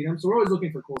want to repeat them. So we're always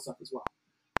looking for cool stuff as well.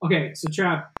 Okay, so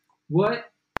Trav, what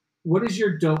is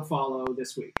your dope follow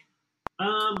this week?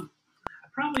 I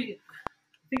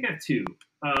think I have two.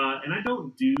 And I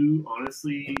don't do,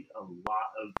 honestly, a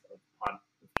lot of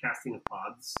casting of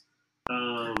pods.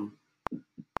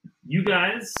 You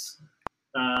guys,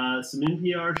 some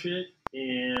NPR shit,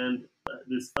 and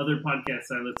this other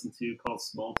podcast I listen to called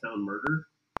Small Town Murder.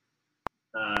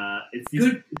 It's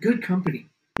these, good company.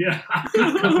 Yeah.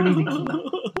 Good company to keep.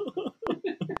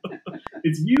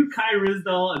 It's you, Kai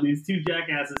Rizdal, and these two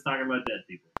jackasses talking about dead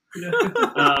people.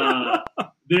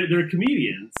 They're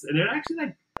comedians, and they're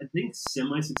actually I think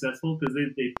semi-successful because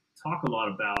they talk a lot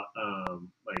about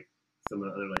some of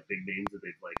the other big names that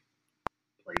they've played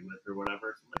with or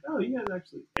whatever. So I'm like, oh yeah,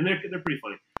 actually, and they're pretty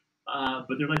funny.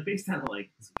 But they're based out of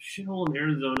some shithole in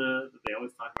Arizona that they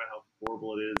always talk about how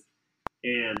horrible it is,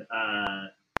 and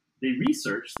they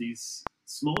research these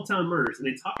small town murders, and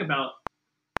they talk about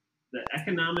the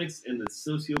economics and the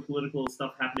socio-political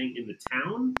stuff happening in the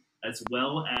town as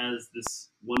well as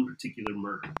this one particular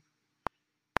murder.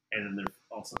 And then they're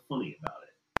also funny about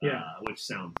it, which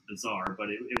sounds bizarre, but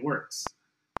it works.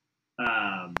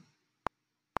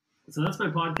 So that's my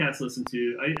podcast to listen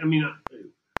to.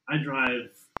 I drive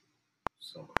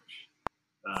so much.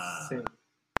 Same.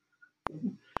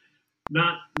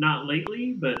 Not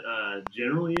lately, but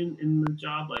generally in the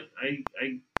job, I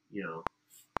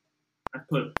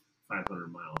put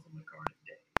 500 miles on my car in a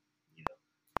day,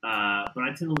 but I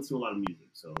tend to listen to a lot of music,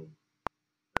 so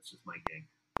that's just my gig.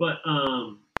 But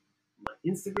my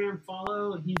Instagram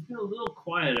follow, he's been a little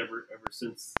quiet ever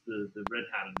since the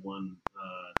red-hatted one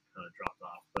kind of dropped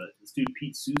off. But this dude,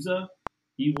 Pete Souza,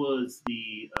 he was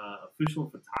the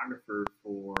official photographer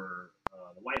for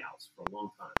the White House for a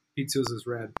long time. Pete Souza's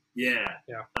rad. Yeah.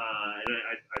 Yeah. And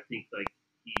I think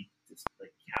he just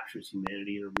captures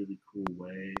humanity in a really cool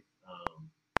way.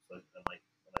 So I like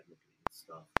looking at his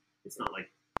stuff. It's not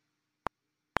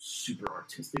super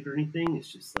artistic or anything.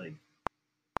 It's just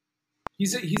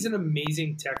he's an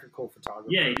amazing technical photographer.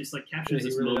 Yeah, he just captures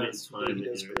this really moment does. in time He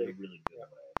in does a great. really good way.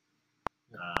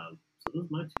 So those are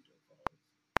my two dope follows.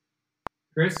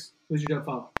 Chris, who's your dope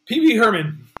follow? Pee Wee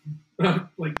Herman.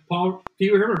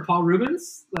 Pee Wee Herman, Paul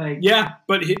Rubens? Yeah,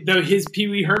 but his Pee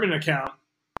Wee Herman account,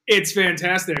 it's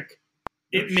fantastic.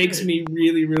 It makes me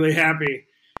really, really happy.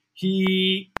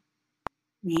 He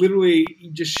literally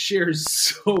just shares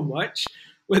so much,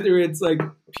 whether it's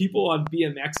people on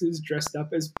BMXs dressed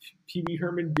up as Pee Wee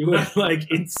Herman doing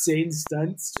insane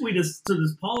stunts. Wait, does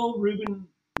Paul Rubin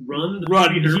run the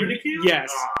Pee Wee Herman account? Yes.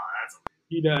 Oh,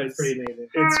 he does. That's pretty amazing.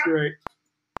 It's great.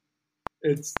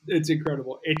 It's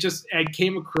incredible. I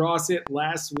came across it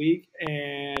last week,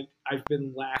 and I've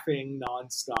been laughing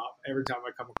nonstop every time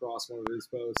I come across one of his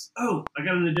posts. Oh, I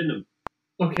got an addendum.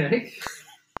 Okay.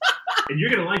 And you're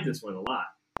going to like this one a lot.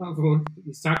 Oh,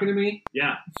 he's talking to me?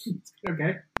 Yeah.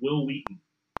 Okay. Will Wheaton.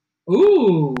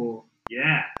 Ooh.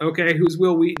 Yeah. Okay, who's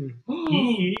Will Wheaton?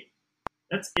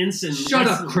 That's Ensign. Shut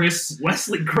up, Chris.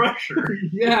 Wesley Crusher.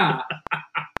 Yeah.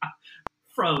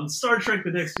 From Star Trek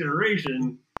The Next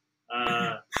Generation.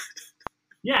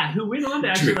 Who went on to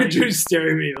actually Drew's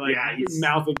staring at me he's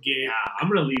mouth agape. Yeah, I'm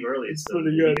gonna leave early. It's so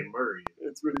pretty he good. can murder you.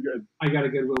 It's pretty good. I got a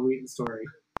good Will Wheaton story.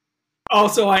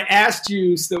 Also, I asked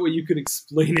you so that way you could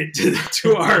explain it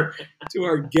to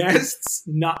our guests,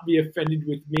 not be offended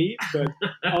with me, but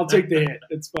I'll take the hit.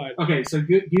 It's fine. Okay, so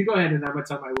you go ahead, and I'm gonna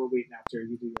tell my Will Wheaton after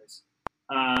you do this.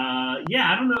 I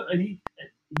don't know. He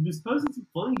was posting some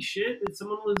funny shit that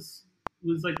someone was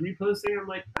reposting. I'm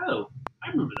like, oh, I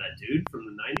remember that dude from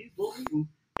the 90s. Will Wheaton.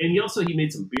 And he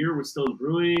made some beer with Stone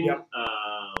Brewing. Yep.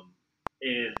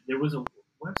 And there was a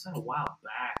website a while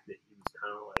back that he was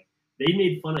kind of they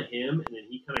made fun of him, and then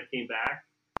he kind of came back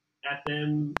at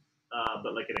them,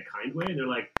 but in a kind way. And they're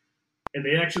and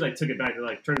they actually took it back.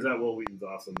 They're turns out Will Wheaton's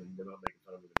awesome, and we're not making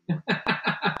fun of him anymore.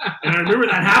 And I remember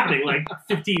that happening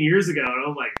 15 years ago, and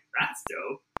I'm like, that's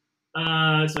dope.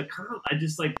 So I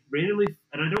just like randomly,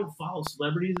 and I don't follow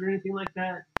celebrities or anything like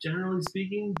that, generally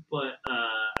speaking. But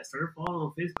I started following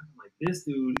on Facebook. I'm like, this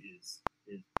dude is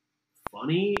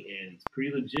funny and he's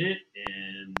pretty legit,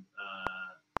 and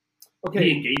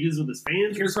he engages with his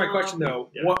fans. Here's my question though: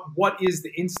 what is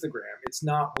the Instagram? It's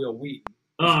not Will Wheaton.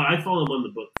 I follow him on the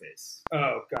book face.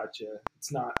 Oh, gotcha.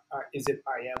 It's not. Is it?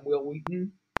 I am Will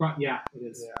Wheaton. Yeah, it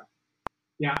is.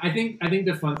 Yeah. I think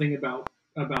the fun thing about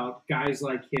guys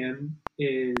like him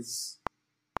is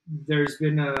there's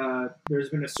been a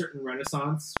certain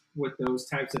renaissance with those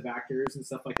types of actors and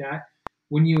stuff like that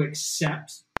when you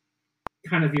accept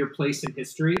kind of your place in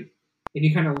history and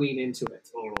you kind of lean into it.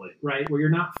 Totally. Right? Where you're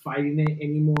not fighting it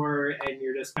anymore and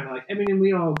you're just kind of like, I mean, and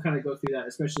we all kind of go through that,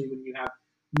 especially when you have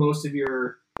most of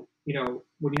your,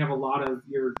 when you have a lot of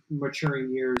your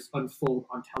maturing years unfold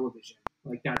on television.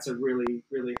 Like that's a really,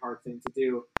 really hard thing to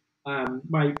do.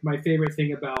 My favorite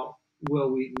thing about Will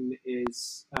Wheaton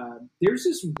is there's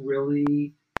this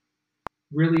really,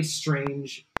 really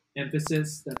strange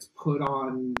emphasis that's put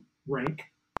on rank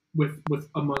with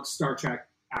amongst Star Trek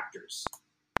actors.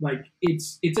 Like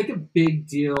it's like a big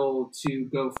deal to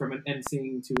go from an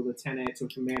ensign to a lieutenant to a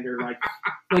commander. Like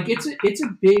it's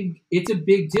a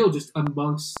big deal just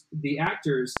amongst the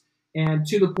actors, and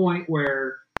to the point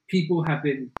where people have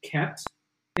been kept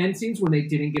ensigns when they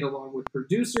didn't get along with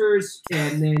producers.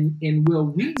 And then in Will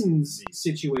Wheaton's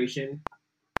situation,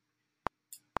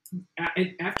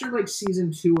 after like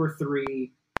season 2 or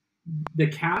 3, the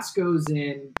cast goes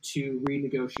in to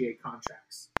renegotiate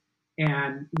contracts.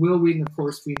 And Will Wheaton, of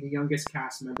course, being the youngest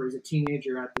cast member, is a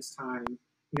teenager at this time,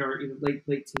 or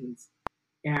late teens.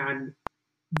 And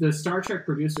the Star Trek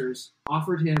producers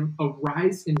offered him a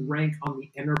rise in rank on the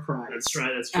Enterprise. That's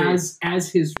right. That's true.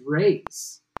 As his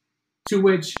raise. To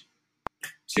which,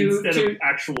 instead of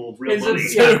actual real money.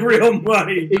 Instead of real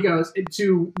money. He goes,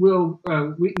 to Will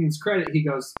Wheaton's credit, he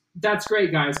goes, "That's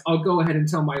great, guys. I'll go ahead and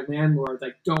tell my landlord,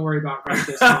 like, don't worry about rent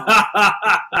this month.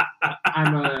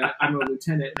 I'm a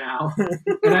lieutenant now."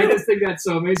 And I just think that's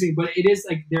so amazing. But it is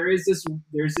like there's this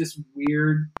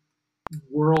weird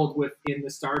world within the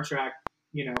Star Trek,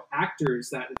 actors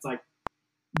that it's like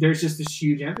there's just this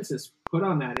huge emphasis put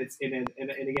on that. It's and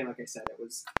again, like I said, it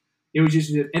was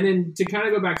just, and then to kind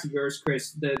of go back to yours,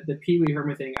 Chris, the Pee Wee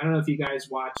Herman thing. I don't know if you guys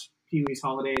watched Pee Wee's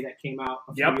Holiday that came out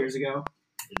a few years ago.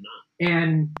 Did not.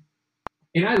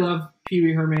 And I love Pee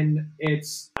Wee Herman.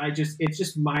 It's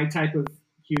just my type of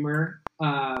humor.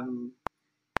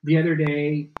 The other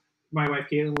day, my wife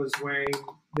Caitlin was wearing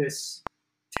this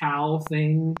towel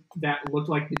thing that looked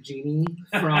like the genie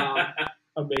from.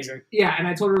 Amazing. Yeah, and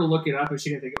I told her to look it up, and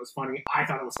she didn't think it was funny. I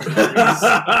thought it was hilarious.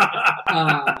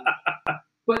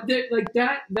 But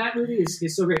that movie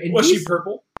is so great. And was she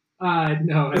purple?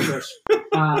 No, I wish.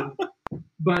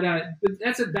 But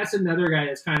that's another guy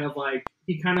that's kind of like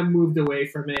he kind of moved away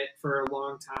from it for a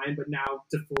long time, but now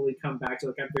to fully come back to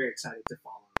I'm very excited to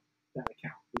follow that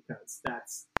account because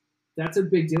that's a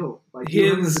big deal. Like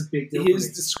his a big deal.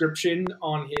 His description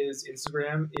on his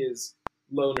Instagram is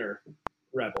loner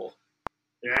rebel.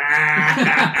 Great.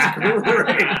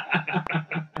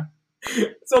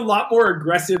 It's a lot more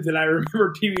aggressive than I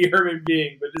remember Pee Wee Herman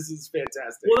being, but this is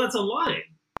fantastic. Well, that's a line.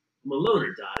 I'm a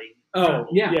loner, Dottie. Oh,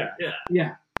 yeah.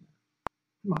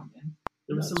 Come on, man.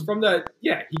 There was some from the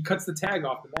he cuts the tag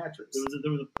off the mattress.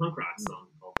 There was a punk rock song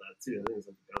called that too. I think it was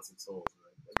like Bouncing Souls. I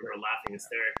remember laughing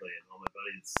hysterically, and all my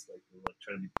buddies were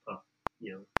trying to be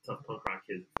tough punk rock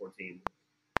kids at 14.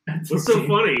 What's so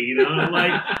funny, I'm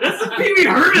like, that's the Pee Wee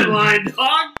Herman line,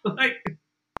 dog. Like,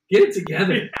 get it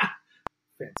together. Yeah.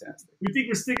 Fantastic. We think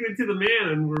we're sticking it to the man,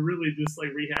 and we're really just like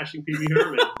rehashing Pee Wee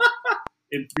Herman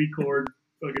in 3-chord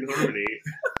fucking harmony.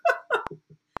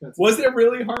 Was there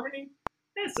really harmony?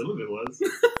 Yeah, some of it was.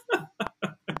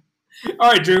 All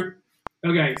right, Drew.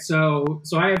 Okay, so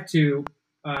I have 2,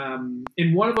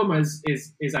 and one of them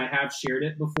is I have shared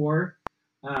it before,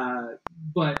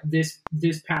 but this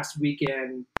past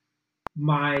weekend,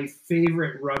 my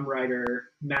favorite rum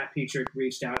writer Matt Petrick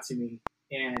reached out to me,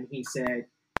 and he said,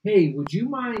 "Hey, would you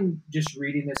mind just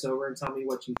reading this over and tell me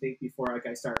what you think before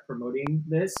I start promoting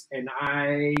this?" And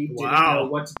I didn't know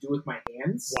what to do with my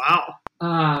hands. Wow.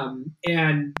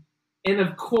 And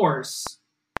of course,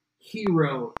 he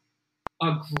wrote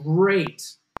a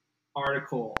great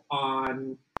article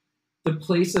on the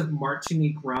place of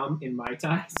Martinique rum in Mai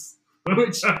Tais,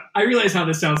 which I realize how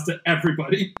this sounds to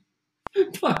everybody,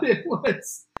 but it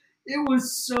was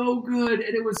so good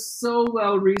and it was so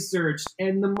well researched,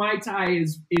 and the Mai Tai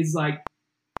is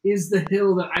the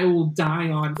hill that I will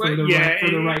die on for the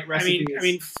right recipes. I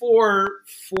mean, for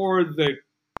the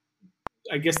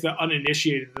I guess the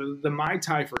uninitiated, the Mai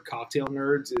Tai for cocktail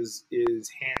nerds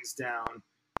is hands down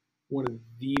one of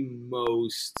the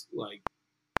most like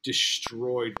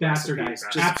destroyed Bastardized.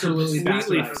 recipes. Absolutely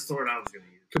completely, bastardized. That's the word I was going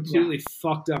to use. completely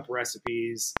fucked up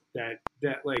recipes that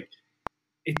like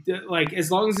it like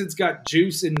as long as it's got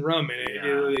juice and rum in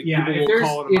it, people if will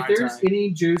call it a Mai there's, if there's Tai.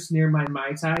 any juice near my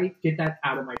Mai Tai, get that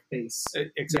out of my face.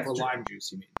 Except for Yes, lime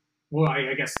juice, you mean? Well,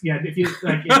 I guess if you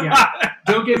like,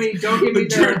 don't give me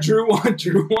the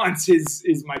Drew wants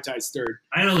his Mai Tai stirred.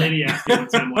 I had a lady ask me one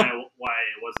time why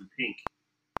it wasn't pink.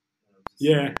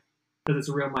 Yeah. because it's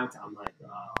a real Mai Tai. I'm like,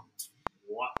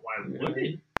 why would it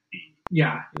be?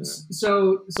 Yeah.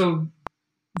 So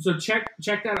check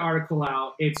that article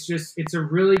out. It's a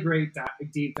really great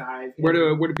deep dive. Where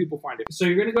do people find it? So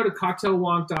you're going to go to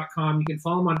cocktailwonk.com. You can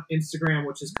follow him on Instagram,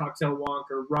 which is Cocktail Wonk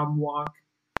or Rum Wonk.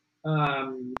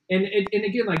 And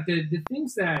again, like the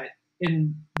things that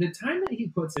and the time that he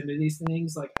puts into these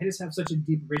things, like I just have such a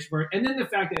deep appreciation for it. And then the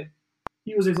fact that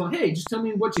he was like, hey, just tell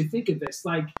me what you think of this.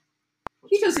 Like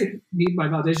he doesn't need my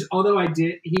validation. Although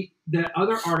the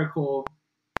other article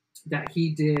that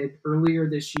he did earlier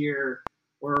this year,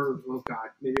 or oh god,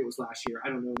 maybe it was last year. I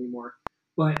don't know anymore.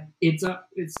 But he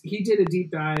did a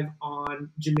deep dive on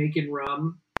Jamaican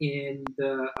rum in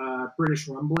the British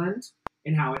rum blend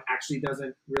and how it actually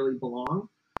doesn't really belong.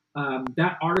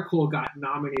 That article got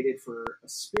nominated for a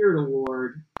Spirit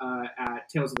Award at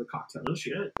Tales of the Cocktail. Oh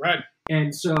shit! Right.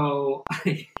 And so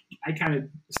I kind of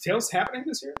Is Tales happening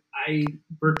this year?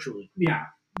 Virtually. yeah.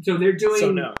 So they're doing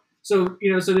So no. So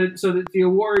the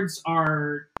awards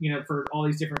are for all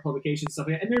these different publications and stuff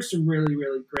like that. And there's some really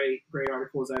really great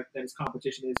articles that his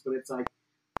competition is, but it's like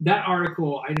that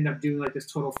article I ended up doing like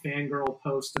this total fangirl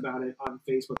post about it on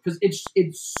Facebook because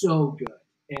it's so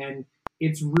good and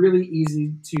it's really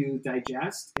easy to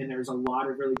digest and there's a lot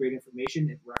of really great information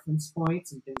and reference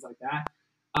points and things like that.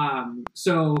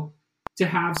 So to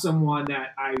have someone that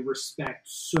I respect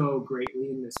so greatly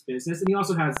in this business. And he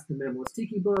also has the Minimalist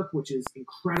Tiki book, which is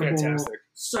incredible. Fantastic.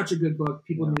 Such a good book.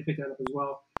 People need to pick that up as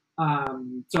well.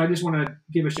 So I just want to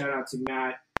give a shout out to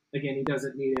Matt. Again, he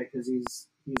doesn't need it because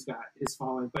he's got his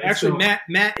following. But Actually,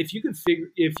 Matt, if you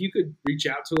could reach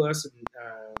out to us and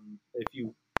if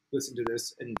you listen to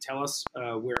this and tell us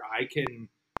where I can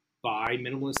buy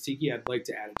Minimalist Tiki, I'd like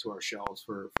to add it to our shelves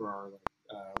for our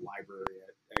library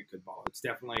at Good Ball. It's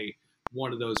definitely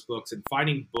one of those books, and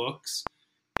finding books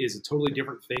is a totally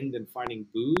different thing than finding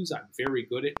booze. I'm very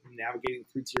good at navigating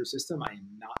 3-tier system. I am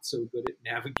not so good at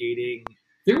navigating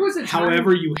there was a time,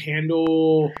 however you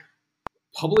handle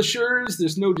publishers.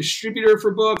 There's no distributor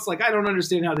for books. Like, I don't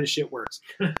understand how this shit works.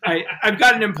 I've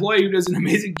got an employee who does an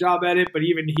amazing job at it, but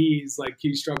even he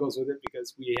struggles with it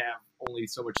because we have only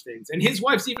so much things. And his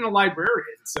wife's even a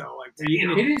librarian, so like we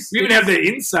even have the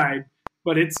inside.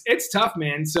 But it's tough,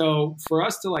 man. So for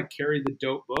us to like carry the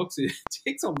dope books, it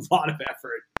takes a lot of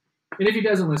effort. And if he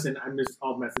doesn't listen,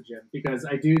 I'll message him because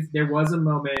there was a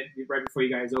moment right before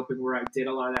you guys opened where I did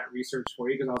a lot of that research for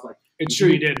you because I was like, It's true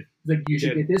you did. Like you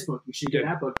should get this book, you should get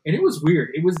that book, and it was weird.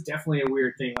 It was definitely a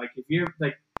weird thing. Like if you're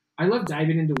like, I love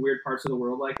diving into weird parts of the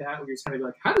world like that where you're just kind of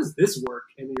like, how does this work?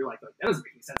 And then you're like that doesn't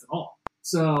make any sense at all.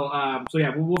 So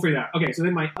yeah, we'll figure that out. Okay, so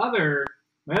then my other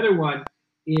one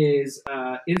is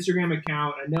Instagram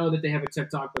account. I know that they have a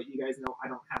TikTok, but you guys know I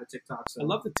don't have a TikTok. So I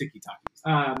love the Tiki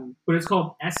Talkies. But it's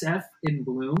called SF in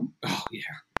Bloom. Oh yeah.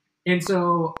 And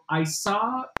so I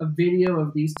saw a video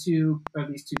of these two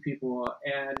people,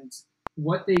 and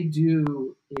what they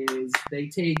do is they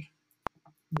take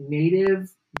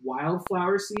native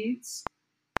wildflower seeds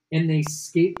and they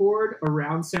skateboard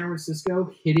around San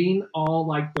Francisco, hitting all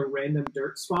like the random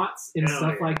dirt spots and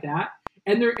stuff like that.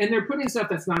 And they're putting stuff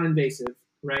that's not invasive,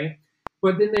 right?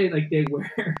 But then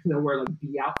they'll wear like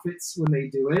bee outfits when they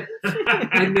do it,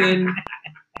 and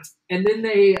then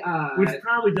they which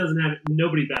probably doesn't have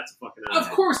nobody bats a fucking eye.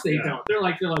 Of course they don't. They're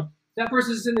like that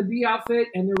person's in a bee outfit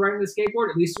and they're riding the skateboard.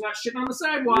 At least they're not shitting on the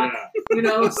sidewalk,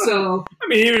 So I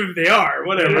mean, even if they are,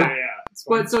 whatever. Yeah.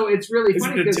 But so it's really Is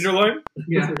funny it the Tenderloin?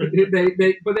 Yeah,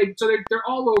 they're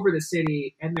all over the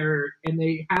city and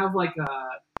they have like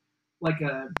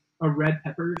a red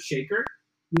pepper shaker,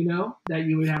 that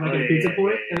you would have like a pizza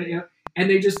point, and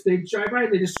they drive by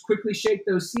and they just quickly shake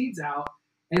those seeds out,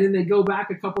 and then they go back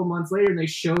a couple months later and they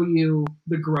show you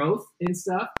the growth and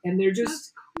stuff, and they're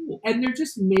just cool. And they're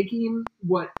just making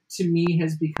what to me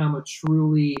has become a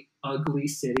truly ugly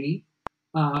city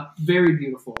very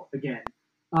beautiful again.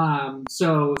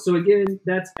 So again,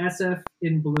 that's SF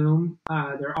in Bloom.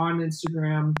 They're on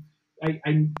Instagram.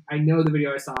 I know the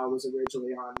video I saw was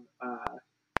originally on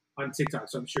TikTok,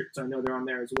 so I know they're on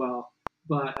there as well.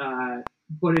 but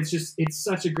it's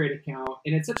such a great account,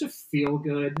 and it's such a feel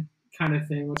good kind of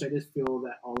thing, which I just feel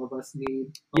that all of us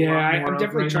need. I'm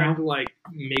definitely trying to like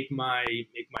make my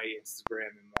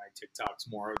Instagram and my TikToks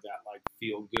more of that like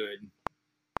feel good.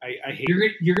 I hate.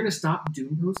 You're gonna stop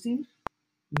doom posting?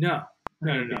 No.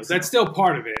 That's still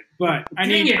part of it, but I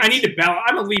need to balance.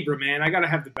 I'm a Libra, man. I gotta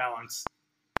have the balance.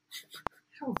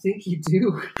 I don't think you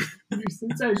do.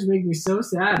 Sometimes you make me so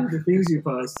sad with the things you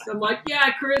post. I'm like,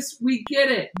 yeah, Chris, we get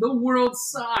it. The world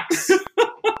sucks.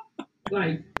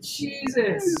 Like,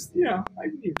 Jesus. I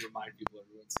need to remind people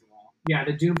every once in a while. Yeah,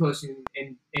 the doom posting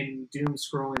and doom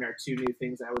scrolling are two new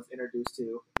things I was introduced to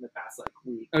in the past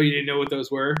week. Oh, you didn't know what those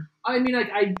were? I mean,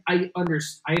 like I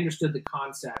understood the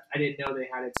concept. I didn't know they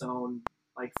had its own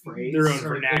like phrase, their own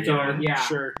vernacular. Yeah,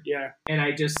 sure, yeah. And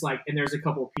I just and there's a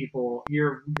couple of people.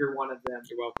 You're one of them.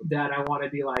 You're welcome. That I want to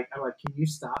be like, I'm like, can you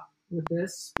stop with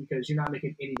this because you're not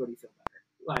making anybody feel better.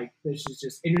 Like this is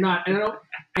just, and you're not. And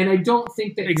I don't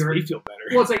think that makes me feel better.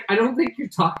 Well, it's like I don't think you're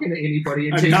talking to anybody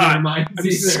and I'm changing not. their minds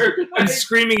either. I'm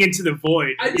screaming into the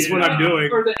void. That's what I'm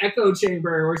doing. Or the echo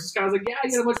chamber, where it's just kind of like, yeah,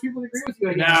 you got a bunch of people that agree with you.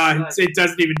 I guess. Nah, it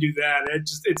doesn't even do that.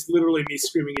 It's literally me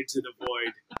screaming into the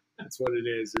void. That's what it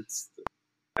is.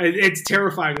 It's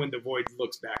terrifying when the void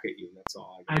looks back at you. That's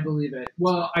all. I believe it.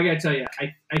 Well, I gotta tell you,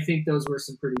 I think those were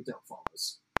some pretty dope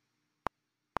follows.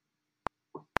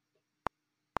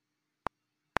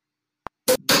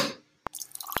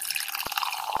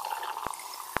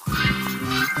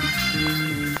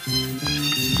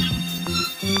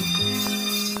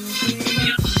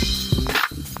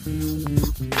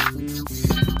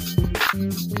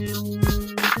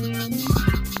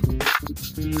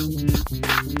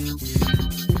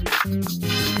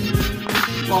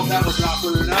 Well, that was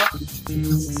awkward enough.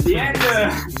 The end of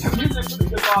the Music for the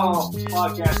Good Bottle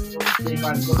podcast is made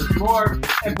by the Brothers Moore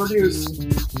and produced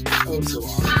so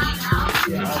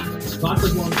often. Yeah, lots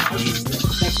of long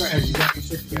podcasts. That's right, as you got your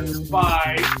shit together.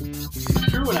 By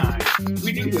Drew and I.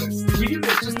 We do this.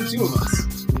 Just the two of us.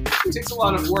 It takes a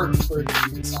lot of work for it to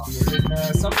do this awkward.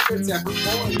 And some of it's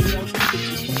effortful, and some of it's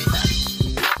just fantastic.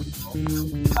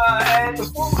 And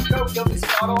before we go kill this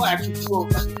bottle, actually, we'll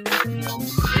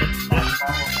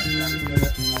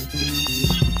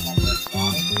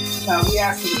we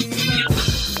ask that you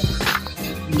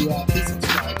please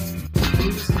subscribe.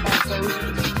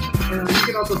 And you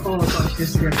can also follow us on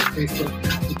Instagram and Facebook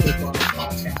at the Good Bottle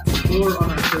Podcast, or on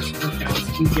our personal accounts,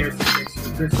 Who Dares to Fix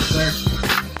with Chris and Claire.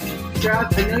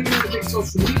 Chad, I know you're not a big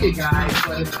social media guy,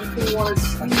 but if people want to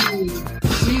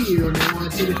see you and they want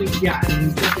to see the things, he's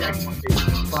definitely active on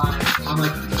Facebook. But I'm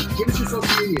like, give us your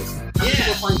social media.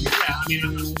 Yeah, find you. I mean,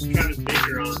 I'm just trying to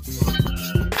figure on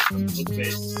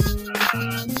Bookbase.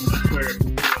 That's where if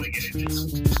you want to get into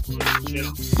some shit,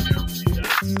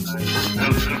 because I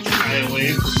don't shy away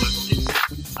from my beliefs.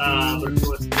 But if you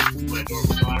want to speak to my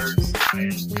adorable daughters, I am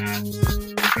at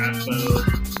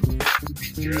Crafbo30.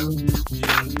 She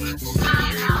has my whole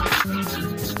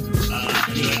I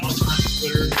also have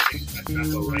Twitter. I think at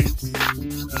Crafbo Rights.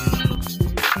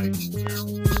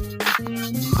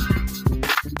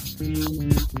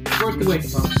 It's worth the wait,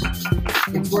 folks.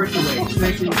 It's worth the wait. Just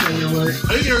make sure you say your word. I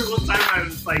think there was one time I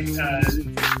was like, it was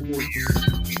 4 years.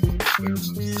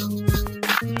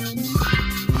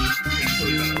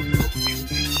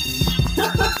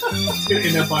 It's going to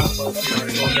end up on a post.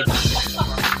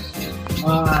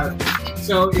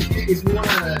 So if you want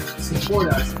to support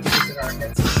us, visit our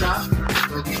Etsy shop,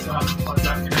 where we sell fun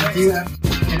stuff.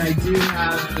 And I do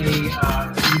have a new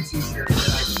t-shirt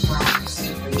that I promise I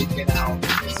will get out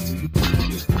this week.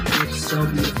 It's so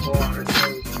beautiful. It's so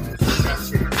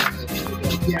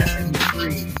yes, and it's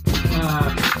free.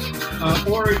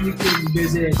 Or you can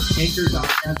visit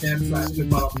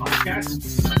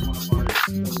anchor.fm/goodbottlepodcast. That's one of ours.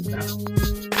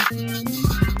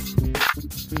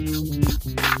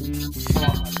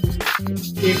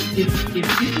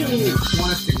 If people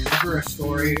want us to cover a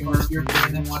story, or if you're a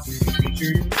brand that wants to be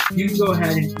featured, you can go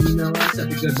ahead and email us at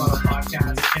the Good Bottle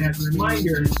Podcast. And as a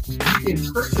reminder, you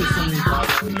can purchase some of these bottles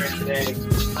that we drank today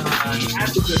at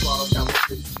the Good Bottle Shop,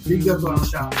 which is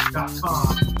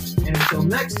thegoodbottleshop.com. And until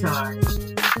next time,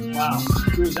 wow,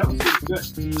 dude, that was really good.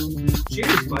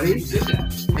 Cheers, buddy. You did that.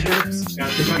 I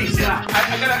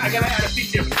gotta add a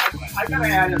feature. I gotta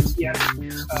add a PS here.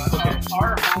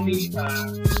 Our homie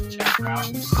Chad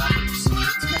Brown is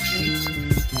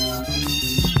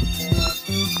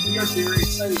we are very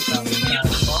excited about it.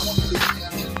 So I want to give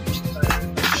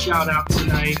him a shout out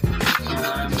tonight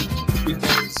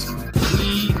because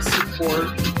we support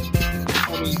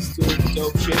homies doing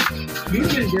dope shit.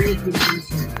 You've been great for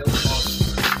producing dope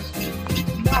balls.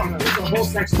 No, there's a whole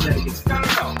section dedicated. No.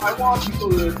 I want people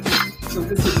to So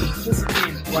this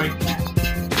came right back.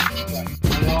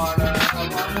 I want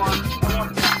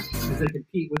that. Because they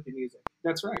compete with the music.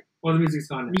 That's right. Well, the music's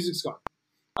gone now. Music's gone.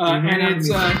 Yeah, And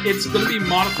it's going to be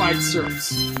modified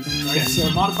syrups. Right? Okay. So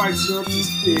modified syrups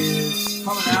is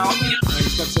coming out.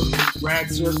 He's got some rad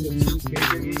syrup that he's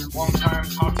making, long-time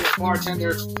cocktail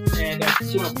bartender, and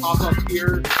he's doing a pop-up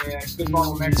here at Good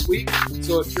Bottle next week.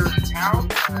 So if you're in town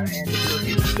and if you're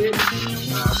interested,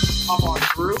 pop on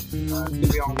through. It's going to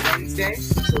be on Wednesday.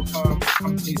 So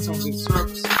come taste some of his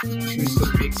syrups. He's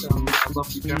going to make some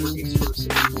lovely beverages for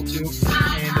some people too.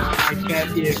 And I bet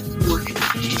if you're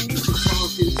interested in some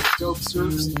of his dope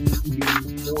syrups, you'd be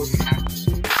more than happy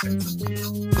to send some to you.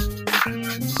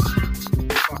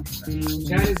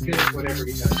 Chad is good at whatever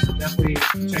he does. So definitely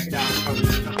check it out. Probably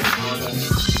something all of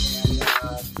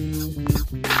us.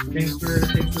 And thanks for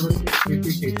listening. We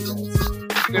appreciate you guys.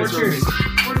 You guys are Cheers.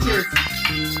 amazing. Cheers.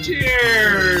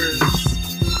 Cheers!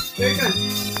 Very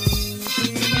good.